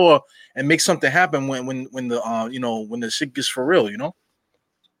the floor and make something happen when the shit gets for real,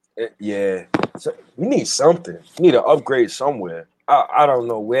 Yeah, so we need something. We need an upgrade somewhere. I don't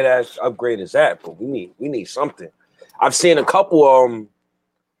know where that upgrade is at, but we need something. I've seen a couple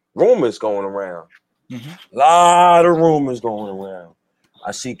rumors going around. Mm-hmm. A lot of rumors going around.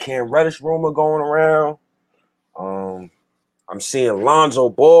 I see Cam Reddish rumor going around. I'm seeing Lonzo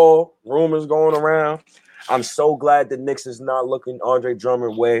Ball rumors going around. I'm so glad the Knicks is not looking Andre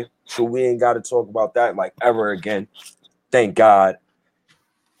Drummond way, so we ain't got to talk about that like ever again. Thank God.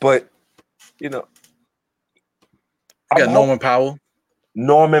 But I got Norman Powell.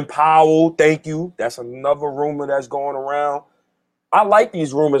 Norman Powell, thank you. That's another rumor that's going around. I like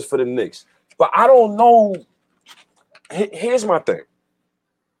these rumors for the Knicks, but I don't know. Here's my thing.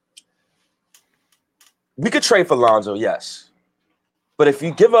 We could trade for Lonzo, yes. But if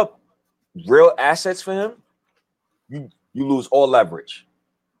you give up real assets for him, you lose all leverage.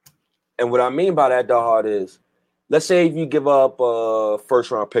 And what I mean by that, Dahard, is let's say if you give up a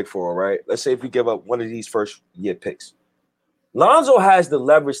first-round pick for him, right? Let's say if you give up one of these first-year picks. Lonzo has the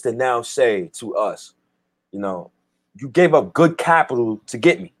leverage to now say to us, you gave up good capital to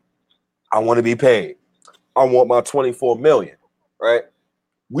get me. I want to be paid. I want my $24 million, right?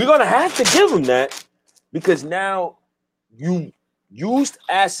 We're going to have to give him that because now you used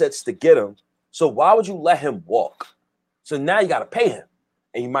assets to get him. So why would you let him walk? So now you got to pay him,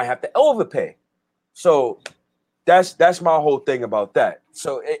 and you might have to overpay. So that's my whole thing about that.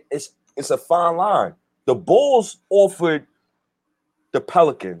 So it's a fine line. The Bulls offered the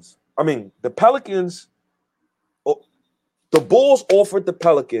Pelicans. I mean, the Bulls offered the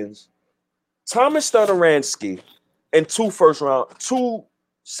Pelicans Thomas Stoudemire and two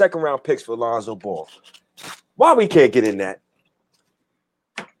second-round picks for Lonzo Ball. Why we can't get in that?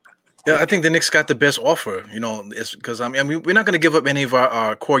 Yeah, I think the Knicks got the best offer. It's because we're not going to give up any of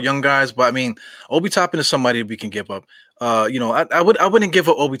our core young guys, but I mean, Obi Toppin is somebody we can give up. I wouldn't give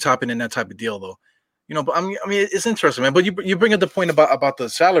up Obi Toppin in that type of deal though. But I mean, it's interesting, man. But you bring up the point about the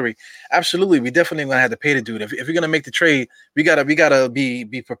salary. Absolutely, we definitely gonna have to pay the dude. If you're gonna make the trade, we gotta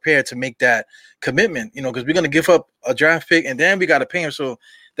be prepared to make that commitment. Because we're gonna give up a draft pick and then we gotta pay him. So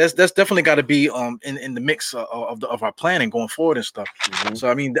that's definitely got to be in the mix of our planning going forward and stuff. Mm-hmm. So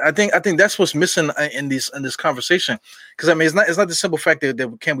I mean, I think that's what's missing in this conversation. Because I mean, it's not the simple fact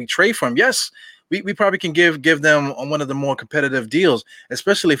that can we trade for him? Yes. We probably can give them on one of the more competitive deals,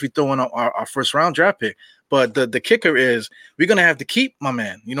 especially if we throw in our first round draft pick. But the kicker is we're gonna have to keep my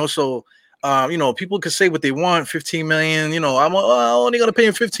man. So people could say what they want, 15 million. I'm only gonna pay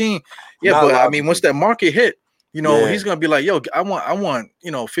him 15. Yeah, but I mean, once that market hit, he's gonna be like, yo, I want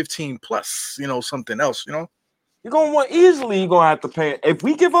 15 plus, something else. You're gonna you're gonna have to pay. If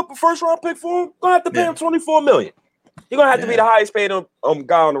we give up a first round pick for him, we're gonna have to pay him 24 million. You're gonna have to be the highest paid guy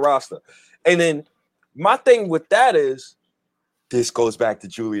on the roster. And then my thing with that is this goes back to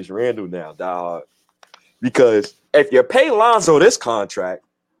Julius Randle now, dog. Because if you pay Lonzo this contract,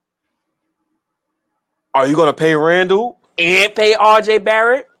 are you going to pay Randle and pay RJ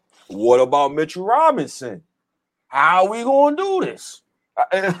Barrett? What about Mitchell Robinson? How are we going to do this?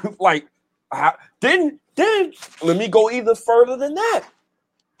 Then let me go even further than that.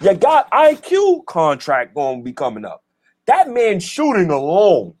 You got IQ contract going to be coming up. That man shooting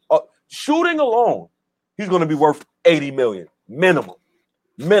alone, he's going to be worth $80 million minimum.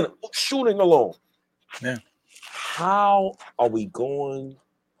 Shooting alone. Yeah. How are we going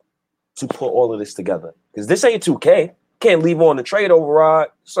to put all of this together? Because this ain't 2K. Can't leave on the trade override.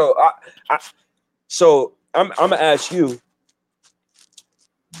 So I'm gonna ask you,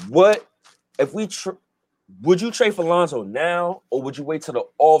 what if we would you trade for Lonzo now, or would you wait till the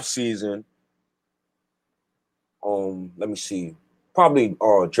off season? Let me see. Probably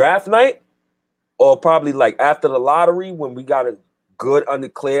draft night, or probably like after the lottery when we got a good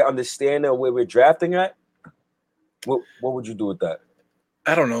clear understanding of where we're drafting at. What would you do with that?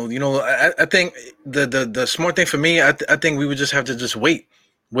 I don't know. I think the smart thing for me, I think we would just have to just wait.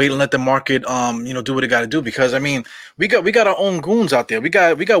 wait and let the market do what it got to do, because I mean we got our own goons out there. We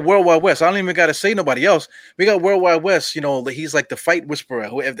got World Wide West. I don't even got to say nobody else. We got World Wide West. He's like the fight whisperer.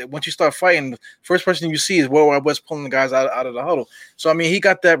 Once you start fighting, the first person you see is World Wide West pulling the guys out of the huddle. So I mean he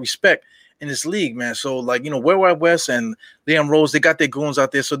got that respect in this league, man. So like World Wide West and Liam Rose, they got their goons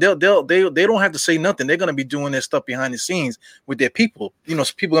out there. So they don't have to say nothing. They're gonna be doing their stuff behind the scenes with their people. So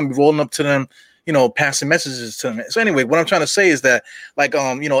people gonna be rolling up to them, passing messages to them. So anyway, what I'm trying to say is that, like,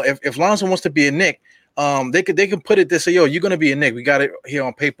 if Lonzo wants to be a Knick, they can put it. They say, yo, you're gonna be a Knick. We got it here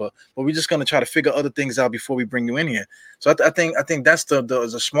on paper, but we're just gonna try to figure other things out before we bring you in here. So I think that's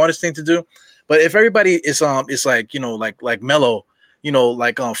the smartest thing to do. But if everybody is like Melo,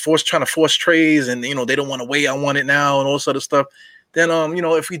 trying to force trades, and they don't want to wait, I want it now, and all sort of stuff, then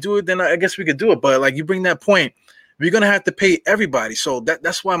if we do it, then I guess we could do it. But like you bring that point, we're gonna have to pay everybody. So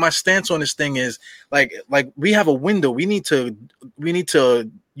that's why my stance on this thing is like we have a window. We need to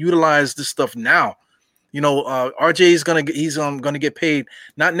utilize this stuff now. RJ is gonna get paid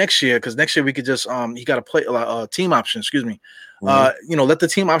not next year, because next year we could just he got to play team option. Excuse me. Mm-hmm. Let the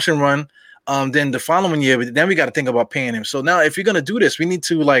team option run. Then the following year, then we got to think about paying him. So now, if you're gonna do this, we need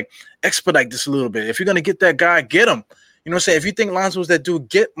to like expedite this a little bit. If you're gonna get that guy, get him. You know what I'm saying? If you think Lonzo's that dude,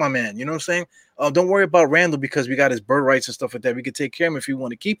 get my man. You know what I'm saying? Don't worry about Randall, because we got his bird rights and stuff like that. We could take care of him if you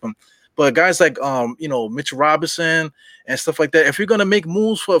want to keep him. But guys like Mitchell Robinson and stuff like that, if you're gonna make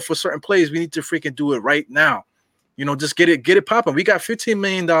moves for certain plays, we need to freaking do it right now. Just get it popping. We got $15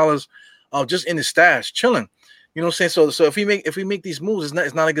 million just in the stash, chilling. You know what I'm saying? So if we make these moves,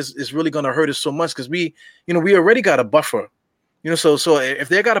 it's not like it's really gonna hurt us so much, because we already got a buffer. So if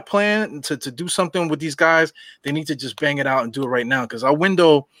they got a plan to do something with these guys, they need to just bang it out and do it right now, because our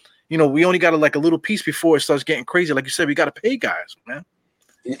window, we only got a little piece before it starts getting crazy. Like you said, we got to pay guys, man.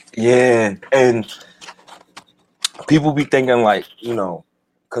 Yeah, and people be thinking like,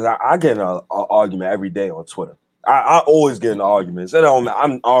 because I get an argument every day on Twitter. I always get in arguments.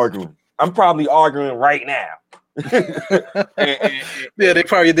 I'm arguing. I'm probably arguing right now. Yeah, they're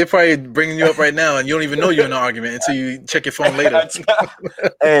probably bringing you up right now, and you don't even know you're in an argument until you check your phone later.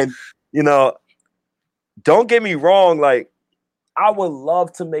 And don't get me wrong, like I would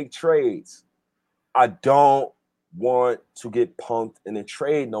love to make trades. I don't want to get punked in a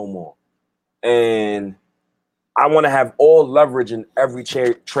trade no more, and I want to have all leverage in every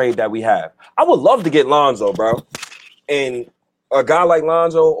trade that we have. I would love to get Lonzo, bro, and a guy like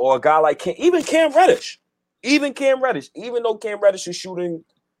Lonzo, or a guy like Cam Reddish. Even though Cam Reddish is shooting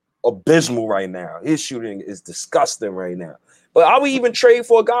abysmal right now, his shooting is disgusting right now. But I would even trade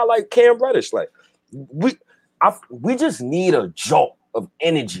for a guy like Cam Reddish. Like we just need a jolt of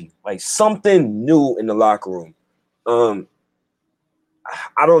energy, like something new in the locker room. I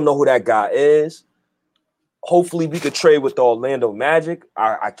don't know who that guy is. Hopefully, we could trade with the Orlando Magic.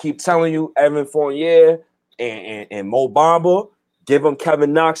 I keep telling you, Evan Fournier and Mo Bamba, give them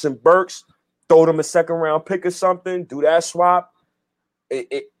Kevin Knox and Burks. Throw them a second round pick or something. Do that swap.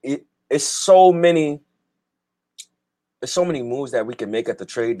 It's so many. There's so many moves that we can make at the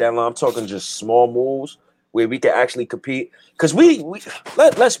trade deadline. I'm talking just small moves where we can actually compete. Because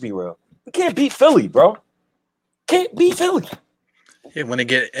let's be real, we can't beat Philly, bro. Can't beat Philly. Yeah, when they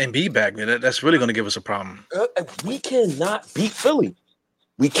get Embiid back, that's really going to give us a problem. We cannot beat Philly.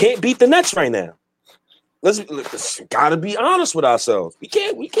 We can't beat the Nets right now. Let's gotta be honest with ourselves. We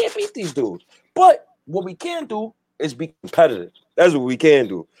can't beat these dudes. But what we can do is be competitive. That's what we can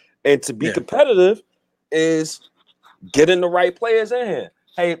do. And to be competitive is getting the right players in here.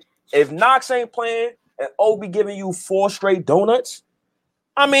 Hey, if Knox ain't playing and Obi giving you 4 straight donuts,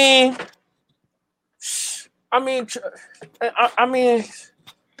 I mean, yeah,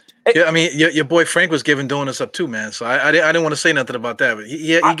 I mean, your boy Frank was giving donuts up too, man. So I didn't want to say nothing about that, but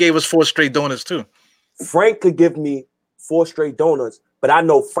he gave us 4 straight donuts too. Frank could give me 4 straight donuts, but I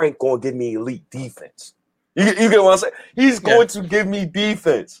know Frank gonna give me elite defense. You get what I'm saying? He's going to give me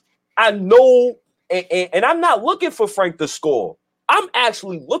defense. I know, and I'm not looking for Frank to score. I'm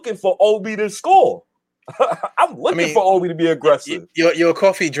actually looking for Obi to score. I'm looking for Obi to be aggressive. You're a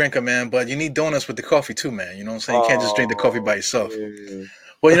coffee drinker, man, but you need donuts with the coffee too, man. You know what I'm saying? You can't just drink the coffee by yourself. Yeah.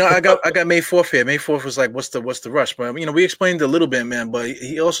 Well, I got May 4th here. May 4th was like, what's the rush? But we explained a little bit, man. But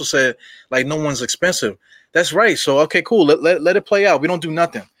he also said like no one's expensive. That's right. So okay, cool. Let it play out. We don't do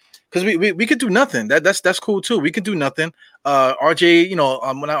nothing because we could do nothing. That's cool too. We could do nothing. RJ,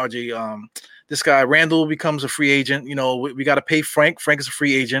 not RJ. This guy Randall becomes a free agent. We got to pay Frank. Frank is a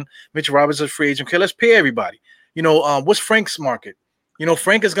free agent. Mitchell Robinson is a free agent. Okay, let's pay everybody. What's Frank's market?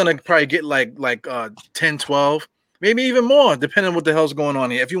 Frank is gonna probably get like 10, 12. Maybe even more, depending on what the hell's going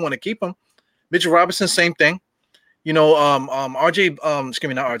on here. If you want to keep him, Mitchell Robinson, same thing. RJ, excuse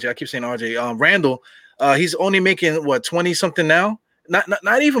me, not RJ. I keep saying RJ. Randall, he's only making what 20 something now.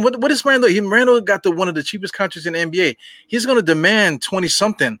 Not even. What is Randall? Randall got one of the cheapest contracts in the NBA. He's going to demand 20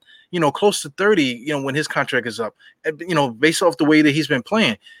 something. Close to 30. When his contract is up. Based off the way that he's been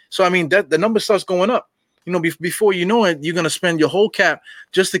playing. So I mean, that the number starts going up. Before you know it, you're going to spend your whole cap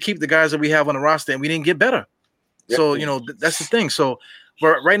just to keep the guys that we have on the roster, and we didn't get better. Yep. So that's the thing. So.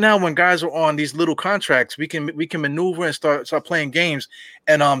 But right now, when guys are on these little contracts, we can maneuver and start playing games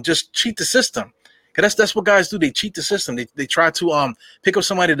and just cheat the system. Because that's what guys do. They cheat the system. They try to pick up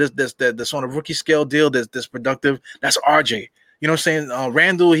somebody that's on a rookie scale deal that's productive. That's RJ. You know what I'm saying?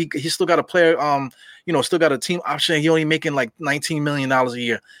 Randall, he still got a player. Still got a team option. He only making like $19 million a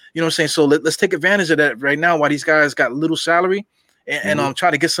year. You know what I'm saying? So let's take advantage of that right now while these guys got little salary. And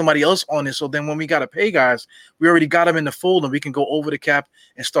try to get somebody else on it. So then when we got to pay guys, we already got them in the fold and we can go over the cap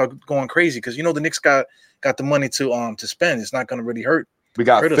and start going crazy. Because, the Knicks got the money to spend. It's not going to really hurt. We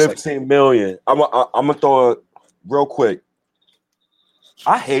got 15 million. I'm going to throw it real quick.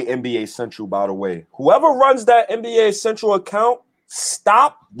 I hate NBA Central, by the way. Whoever runs that NBA Central account,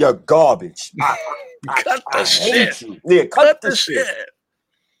 stop your garbage. Cut the shit. Yeah, cut the shit.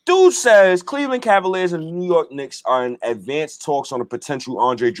 Dude says Cleveland Cavaliers and New York Knicks are in advanced talks on a potential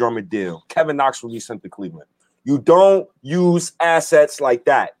Andre Drummond deal. Kevin Knox will be sent to Cleveland. You don't use assets like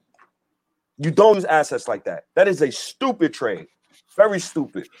that. That is a stupid trade. Very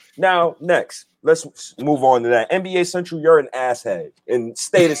stupid. Now, next, let's move on to that. NBA Central, you're an asshead. And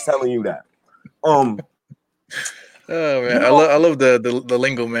State is telling you that. Oh man, I love the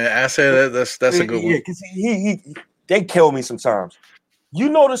lingo, man. Asshead, that's a good one. Yeah, because they kill me sometimes. You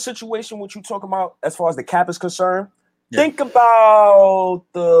know the situation what you talking about as far as the cap is concerned? Yeah. Think about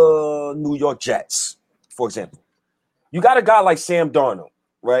the New York Jets, for example. You got a guy like Sam Darnold,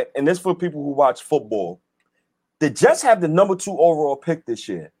 right? And this for people who watch football. The Jets have the number 2 overall pick this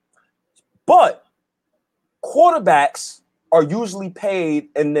year. But quarterbacks are usually paid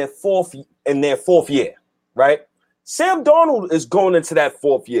in their fourth year, right? Sam Darnold is going into that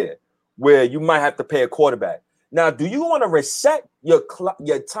 4th year where you might have to pay a quarterback. Now, do you want to reset your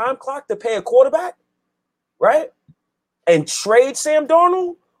time clock to pay a quarterback, right? And trade Sam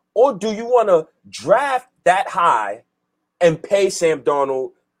Darnold? Or do you want to draft that high and pay Sam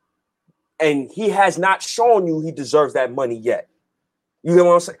Darnold and he has not shown you he deserves that money yet? You know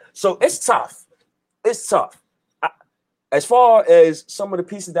what I'm saying? So it's tough. As far as some of the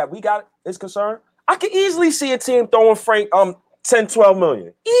pieces that we got is concerned, I could easily see a team throwing Frank 10, 12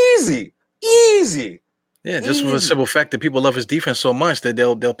 million. Easy. Yeah, just for the simple fact that people love his defense so much that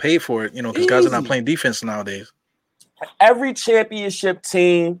they'll pay for it, because guys are not playing defense nowadays. Every championship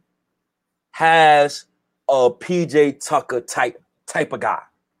team has a PJ Tucker type of guy.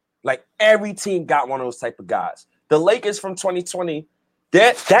 Like every team got one of those type of guys. The Lakers from 2020,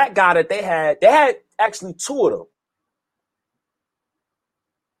 that guy that they had actually 2 of them.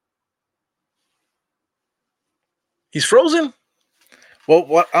 He's frozen? Well,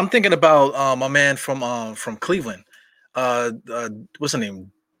 what I'm thinking about my man from Cleveland. What's his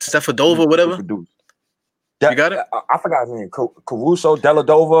name? Stefadova, whatever. You got it? I forgot his name. Caruso,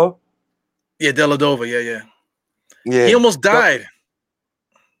 Deladova. Yeah, Deladova. Yeah. He almost died.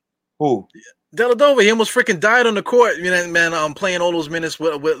 Who? Deladova. He almost freaking died on the court. Man, playing all those minutes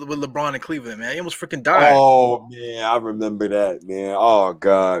with LeBron in Cleveland, man. He almost freaking died. Oh man, I remember that, man. Oh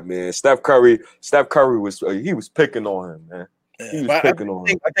God, man. Steph Curry was picking on him, man. I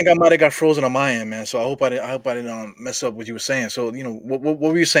think I might have got frozen on my end, man. So I hope I didn't mess up what you were saying. So what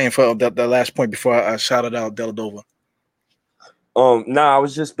were you saying for that last point before I shouted out Deladova? I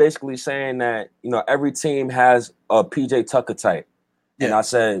was just basically saying that every team has a PJ Tucker type, and I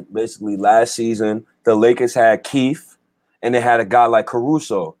said basically last season the Lakers had Keith, and they had a guy like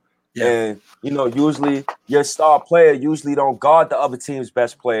Caruso, and usually your star player usually don't guard the other team's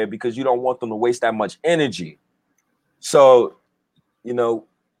best player because you don't want them to waste that much energy. So.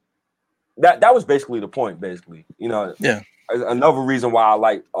 That was basically the point, Another reason why I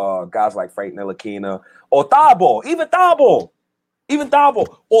like guys like Frank Ntilikina or Thibault, even Thibault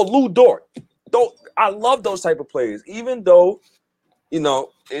or Lou Dort. I love those type of players, even though, they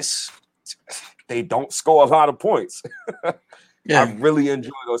don't score a lot of points. I really enjoy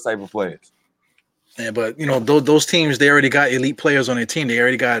those type of players. Yeah, but those teams, they already got elite players on their team. They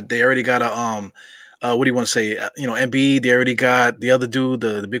already got a what do you want to say? Embiid. They already got the other dude,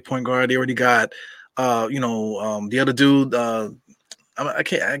 the big point guard. They already got, the other dude. I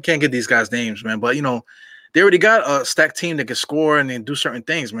can't get these guys' names, man. But they already got a stacked team that can score and then do certain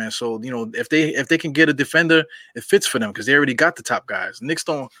things, man. So if they can get a defender, it fits for them because they already got the top guys. Knicks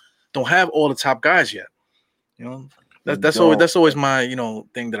don't have all the top guys yet. You know, that's always my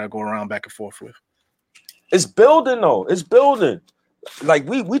thing that I go around back and forth with. It's building though. It's building. Like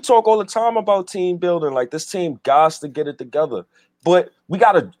we talk all the time about team building. Like this team got to get it together, but we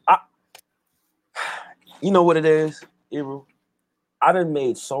gotta. You know what it is, Ebru? I done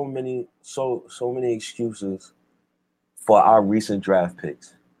made so many excuses for our recent draft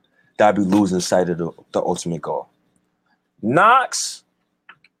picks that I be losing sight of the ultimate goal. Knox,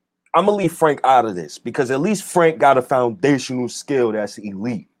 I'm gonna leave Frank out of this because at least Frank got a foundational skill that's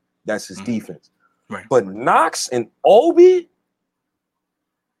elite. That's his defense. Right. But Knox and Obi,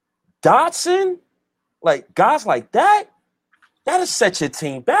 Dotson, like guys like that'll set your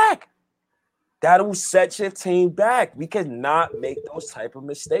team back. That'll set your team back. We cannot make those type of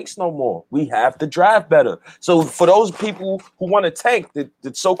mistakes no more. We have to draft better. So for those people who want to tank, the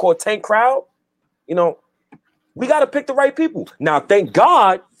so-called tank crowd, we got to pick the right people. Now, thank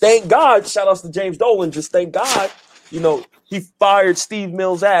God, shout outs to James Dolan, just thank God, he fired Steve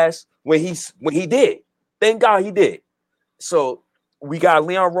Mills' ass when he did. Thank God he did. So we got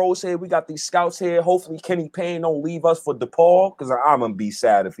Leon Rose here. We got these scouts here. Hopefully Kenny Payne don't leave us for DePaul because I'm going to be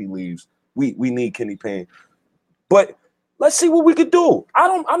sad if he leaves. We need Kenny Payne. But let's see what we could do.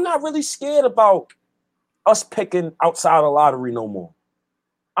 I'm not really scared about us picking outside the lottery no more.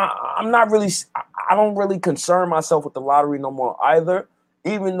 I don't really concern myself with the lottery no more either,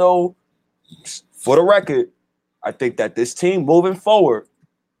 even though, for the record, I think that this team moving forward,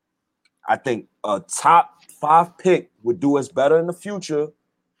 I think a top 5 pick would do us better in the future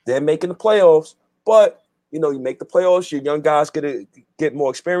than making the playoffs. But you make the playoffs, your young guys get more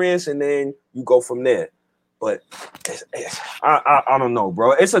experience, and then you go from there. But I don't know,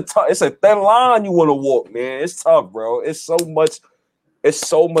 bro. It's a thin line you want to walk, man. It's tough, bro. It's so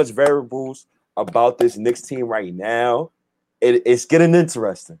much variables about this Knicks team right now. It's getting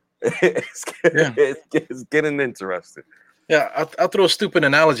interesting. It's getting interesting. Yeah, I'll throw a stupid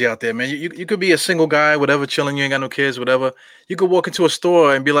analogy out there, man. You could be a single guy, whatever, chilling. You ain't got no kids, whatever. You could walk into a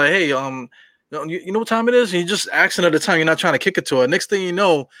store and be like, hey, you know what time it is? And you're just asking her the time. You're not trying to kick it to her. Next thing you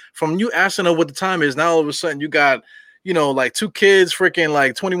know, from you asking her what the time is, now all of a sudden you got, like 2 kids, freaking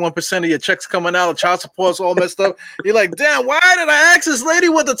like 21% of your checks coming out, child support's all messed up. You're like, damn, why did I ask this lady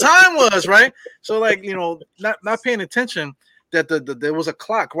what the time was, right? So like, not paying attention that there was a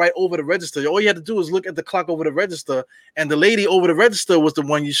clock right over the register. All you had to do was look at the clock over the register, and the lady over the register was the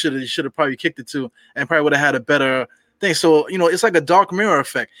one you should have probably kicked it to, and probably would have had a better thing. So, it's like a dark mirror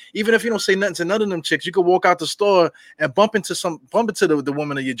effect. Even if you don't say nothing to none of them chicks, you could walk out the store and bump into the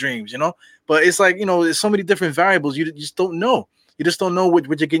woman of your dreams, But it's like, there's so many different variables. You just don't know. You just don't know what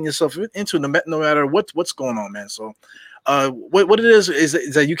you're getting yourself into, no matter what's going on, man. So what it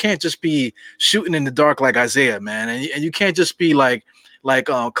is that you can't just be shooting in the dark like Isaiah, man. And you can't just be like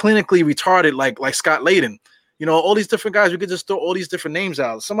clinically retarded like Scott Layden. All these different guys, we could just throw all these different names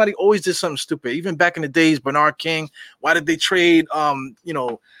out. Somebody always did something stupid. Even back in the days, Bernard King, why did they trade,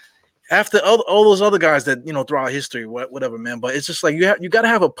 after all those other guys that, throughout history, whatever, man. But it's just like you got to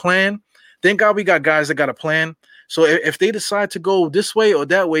have a plan. Thank God we got guys that got a plan. So if they decide to go this way or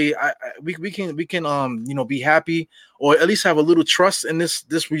that way, we can be happy, or at least have a little trust in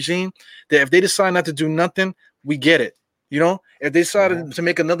this regime, that if they decide not to do nothing, we get it. If they decided to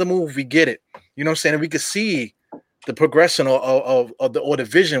make another move, we get it. You know what I'm saying? And we could see the progression of the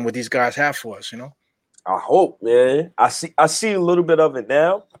vision what these guys have for us, I hope, man. I see a little bit of it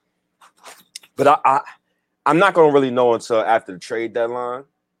now, but I'm not gonna really know until after the trade deadline.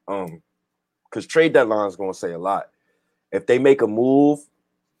 Because trade deadline is gonna say a lot. If they make a move,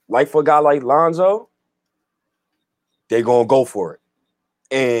 like for a guy like Lonzo, they're gonna go for it.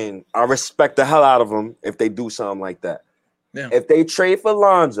 And I respect the hell out of them if they do something like that. Yeah. If they trade for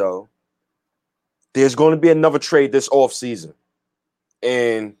Lonzo, there's going to be another trade this offseason.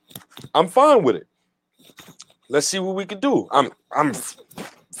 And I'm fine with it. Let's see what we can do. I'm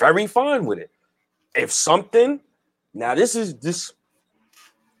very fine with it. If something, now this is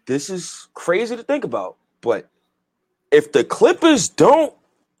crazy to think about, but if the Clippers don't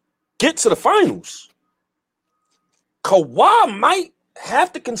get to the finals, Kawhi might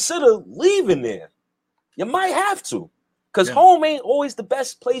have to consider leaving there. You might have to. Because home ain't always the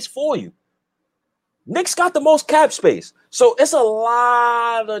best place for you. Knicks got the most cap space. So it's a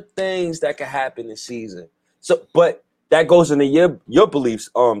lot of things that can happen this season. So, but that goes into your beliefs,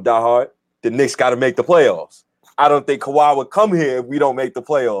 Diehard. The Knicks got to make the playoffs. I don't think Kawhi would come here if we don't make the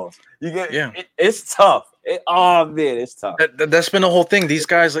playoffs. It's tough. Oh man, it's tough. That's been the whole thing. These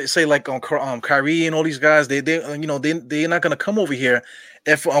guys, like, say, like Kyrie and all these guys, they're not gonna come over here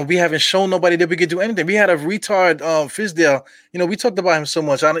if we haven't shown nobody that we could do anything. We had a retard Fizdale. We talked about him so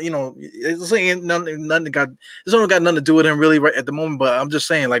much. It's ain't nothing got nothing to do with him really right at the moment. But I'm just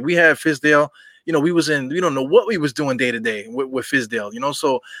saying, like, we had Fizdale. We don't know what we was doing day to day with Fizdale.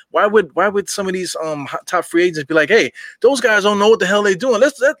 So why would some of these top free agents be like, hey, those guys don't know what the hell they're doing.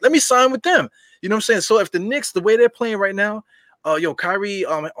 Let me sign with them. You know what I'm saying? So if the Knicks, the way they're playing right now, Kyrie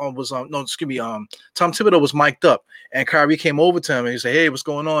Tom Thibodeau was mic'd up, and Kyrie came over to him and he said, hey, what's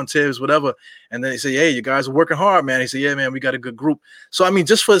going on, Tibbs, whatever. And then he said, hey, you guys are working hard, man. He said, yeah, man, we got a good group. So I mean,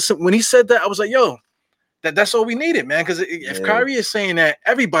 just when he said that, I was like, yo, that's all we needed, man. Because if Kyrie is saying that,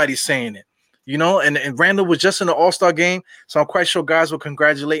 everybody's saying it. And Randall was just in the All-Star game, so I'm quite sure guys were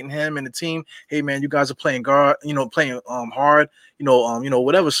congratulating him and the team. Hey, man, you guys are playing guard, playing hard,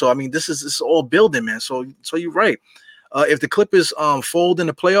 whatever. So I mean, this is all building, man. So you're right. If the Clippers fold in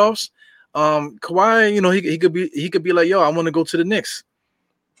the playoffs, Kawhi, he could be like, yo, I want to go to the Knicks.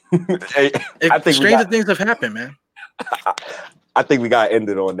 Hey, I think stranger things have happened, man. I think we got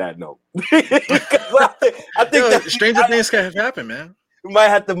ended on that note. I think stranger things have happened, man. We might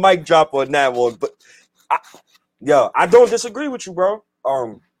have to mic drop on that one, but I don't disagree with you, bro.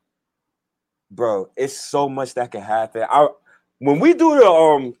 Bro, it's so much that can happen. When we do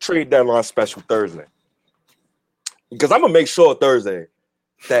the trade deadline special Thursday, because I'm gonna make sure Thursday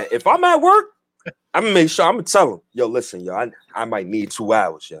that if I'm at work, I'm gonna make sure I'm gonna tell them, yo, listen, yo, I might need 2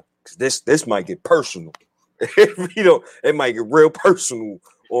 hours, yeah, because this might get personal. It might get real personal.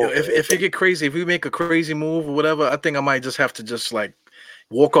 Or if it get crazy, if we make a crazy move or whatever, I think I might just have to just like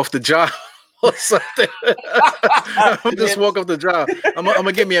walk off the job or something. Just walk off the job. I'm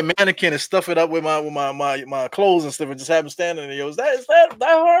gonna get me a mannequin and stuff it up with my clothes and stuff and just have him standing there. Yo, is that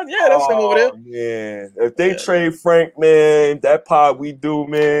hard? Yeah, that's him over there. Man, if they trade Frank, man, that pod we do,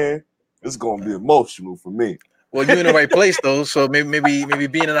 man, it's gonna be emotional for me. Well, you're in the right place though, so maybe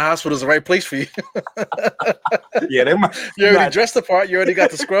being in the hospital is the right place for you. Yeah, they might. You already dressed the part. You already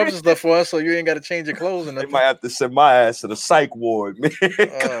got the scrubs and stuff for us, so you ain't got to change your clothes. And they might have to send my ass to the psych ward, man.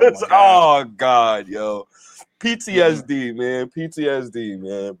 Oh God, yo, PTSD, man, PTSD,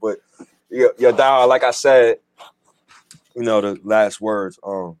 man. But your dog, like I said, the last words.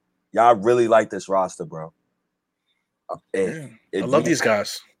 Y'all really like this roster, bro. I love these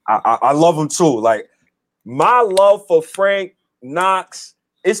guys. I love them too. Like. My love for Frank Knox,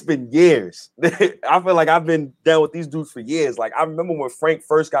 it's been years. I feel like I've been down with these dudes for years. Like, I remember when Frank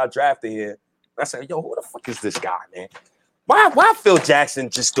first got drafted here, I said, yo, who the fuck is this guy, man? Why Phil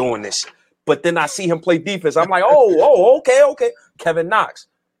Jackson just doing this? But then I see him play defense. I'm like, okay. Kevin Knox.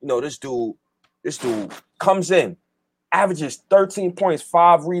 This dude comes in, averages 13 points,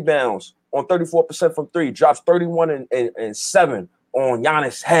 5 rebounds on 34% from 3, drops 31 and 7 on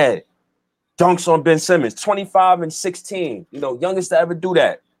Giannis' head. Dunks on Ben Simmons, 25 and 16. Youngest to ever do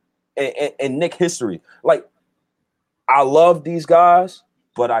that in Knick history. Like, I love these guys,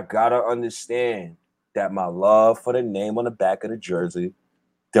 but I gotta understand that my love for the name on the back of the jersey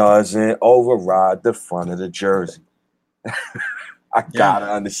doesn't override the front of the jersey. I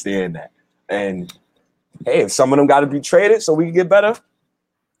gotta understand that. And hey, if some of them got to be traded so we can get better,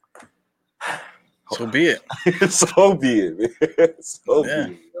 so be it. So be it, man. So be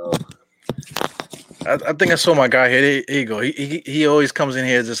it, yo. I think I saw my guy here. There you go. He always comes in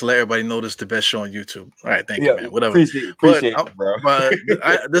here just to let everybody know this is the best show on YouTube. All right, thank you, man. Whatever. Appreciate it, bro. But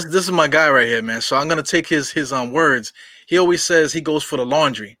this is my guy right here, man. So I'm gonna take his words. He always says he goes for the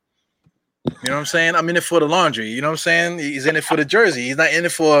laundry. You know what I'm saying? I'm in it for the laundry. You know what I'm saying? He's in it for the jersey. He's not in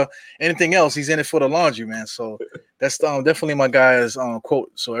it for anything else. He's in it for the laundry, man. So that's definitely my guy's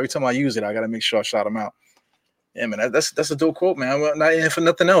quote. So every time I use it, I gotta make sure I shout him out. Yeah, man. That's a dope quote, man. I'm not in it for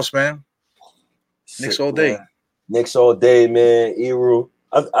nothing else, man. Knicks all day. Knicks all day, man. Eru.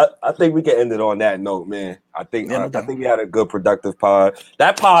 I think we can end it on that note, man. I think we had a good productive pod.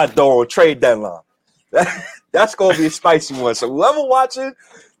 That pod though on trade deadline. That's gonna be a spicy one. So whoever watching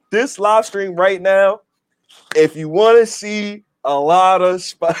this live stream right now, if you want to see a lot of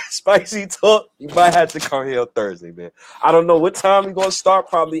spicy talk, you might have to come here on Thursday, man. I don't know what time we're gonna start,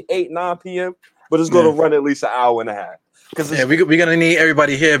 probably 8-9 p.m., but it's gonna run at least an hour and a half. We're gonna need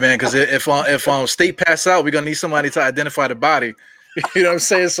everybody here, man. Because if State pass out, we're gonna need somebody to identify the body. You know what I'm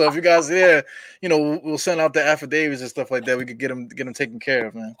saying? So if you guys are there, we'll send out the affidavits and stuff like that. We could get them taken care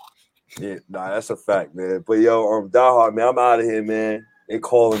of, man. Yeah, that's a fact, man. But yo, Die Hard, man, I'm out of here, man. They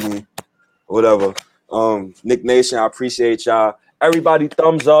calling me, whatever. Knick Nation, I appreciate y'all. Everybody,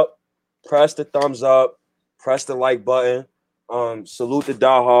 thumbs up. Press the thumbs up. Press the like button. Salute the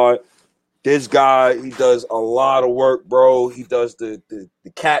Die Hard. This guy, he does a lot of work, bro. He does the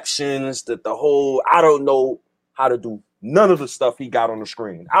captions, the whole. I don't know how to do none of the stuff he got on the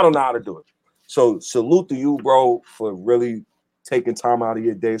screen. I don't know how to do it. So salute to you, bro, for really taking time out of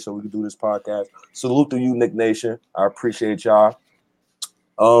your day so we can do this podcast. Salute to you, Nick Nation. I appreciate y'all.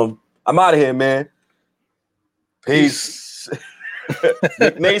 I'm out of here, man. Peace.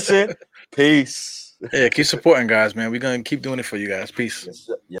 Nick Nation, peace. Yeah, keep supporting, guys, man. We're gonna keep doing it for you guys. Peace.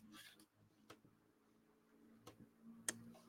 Yes,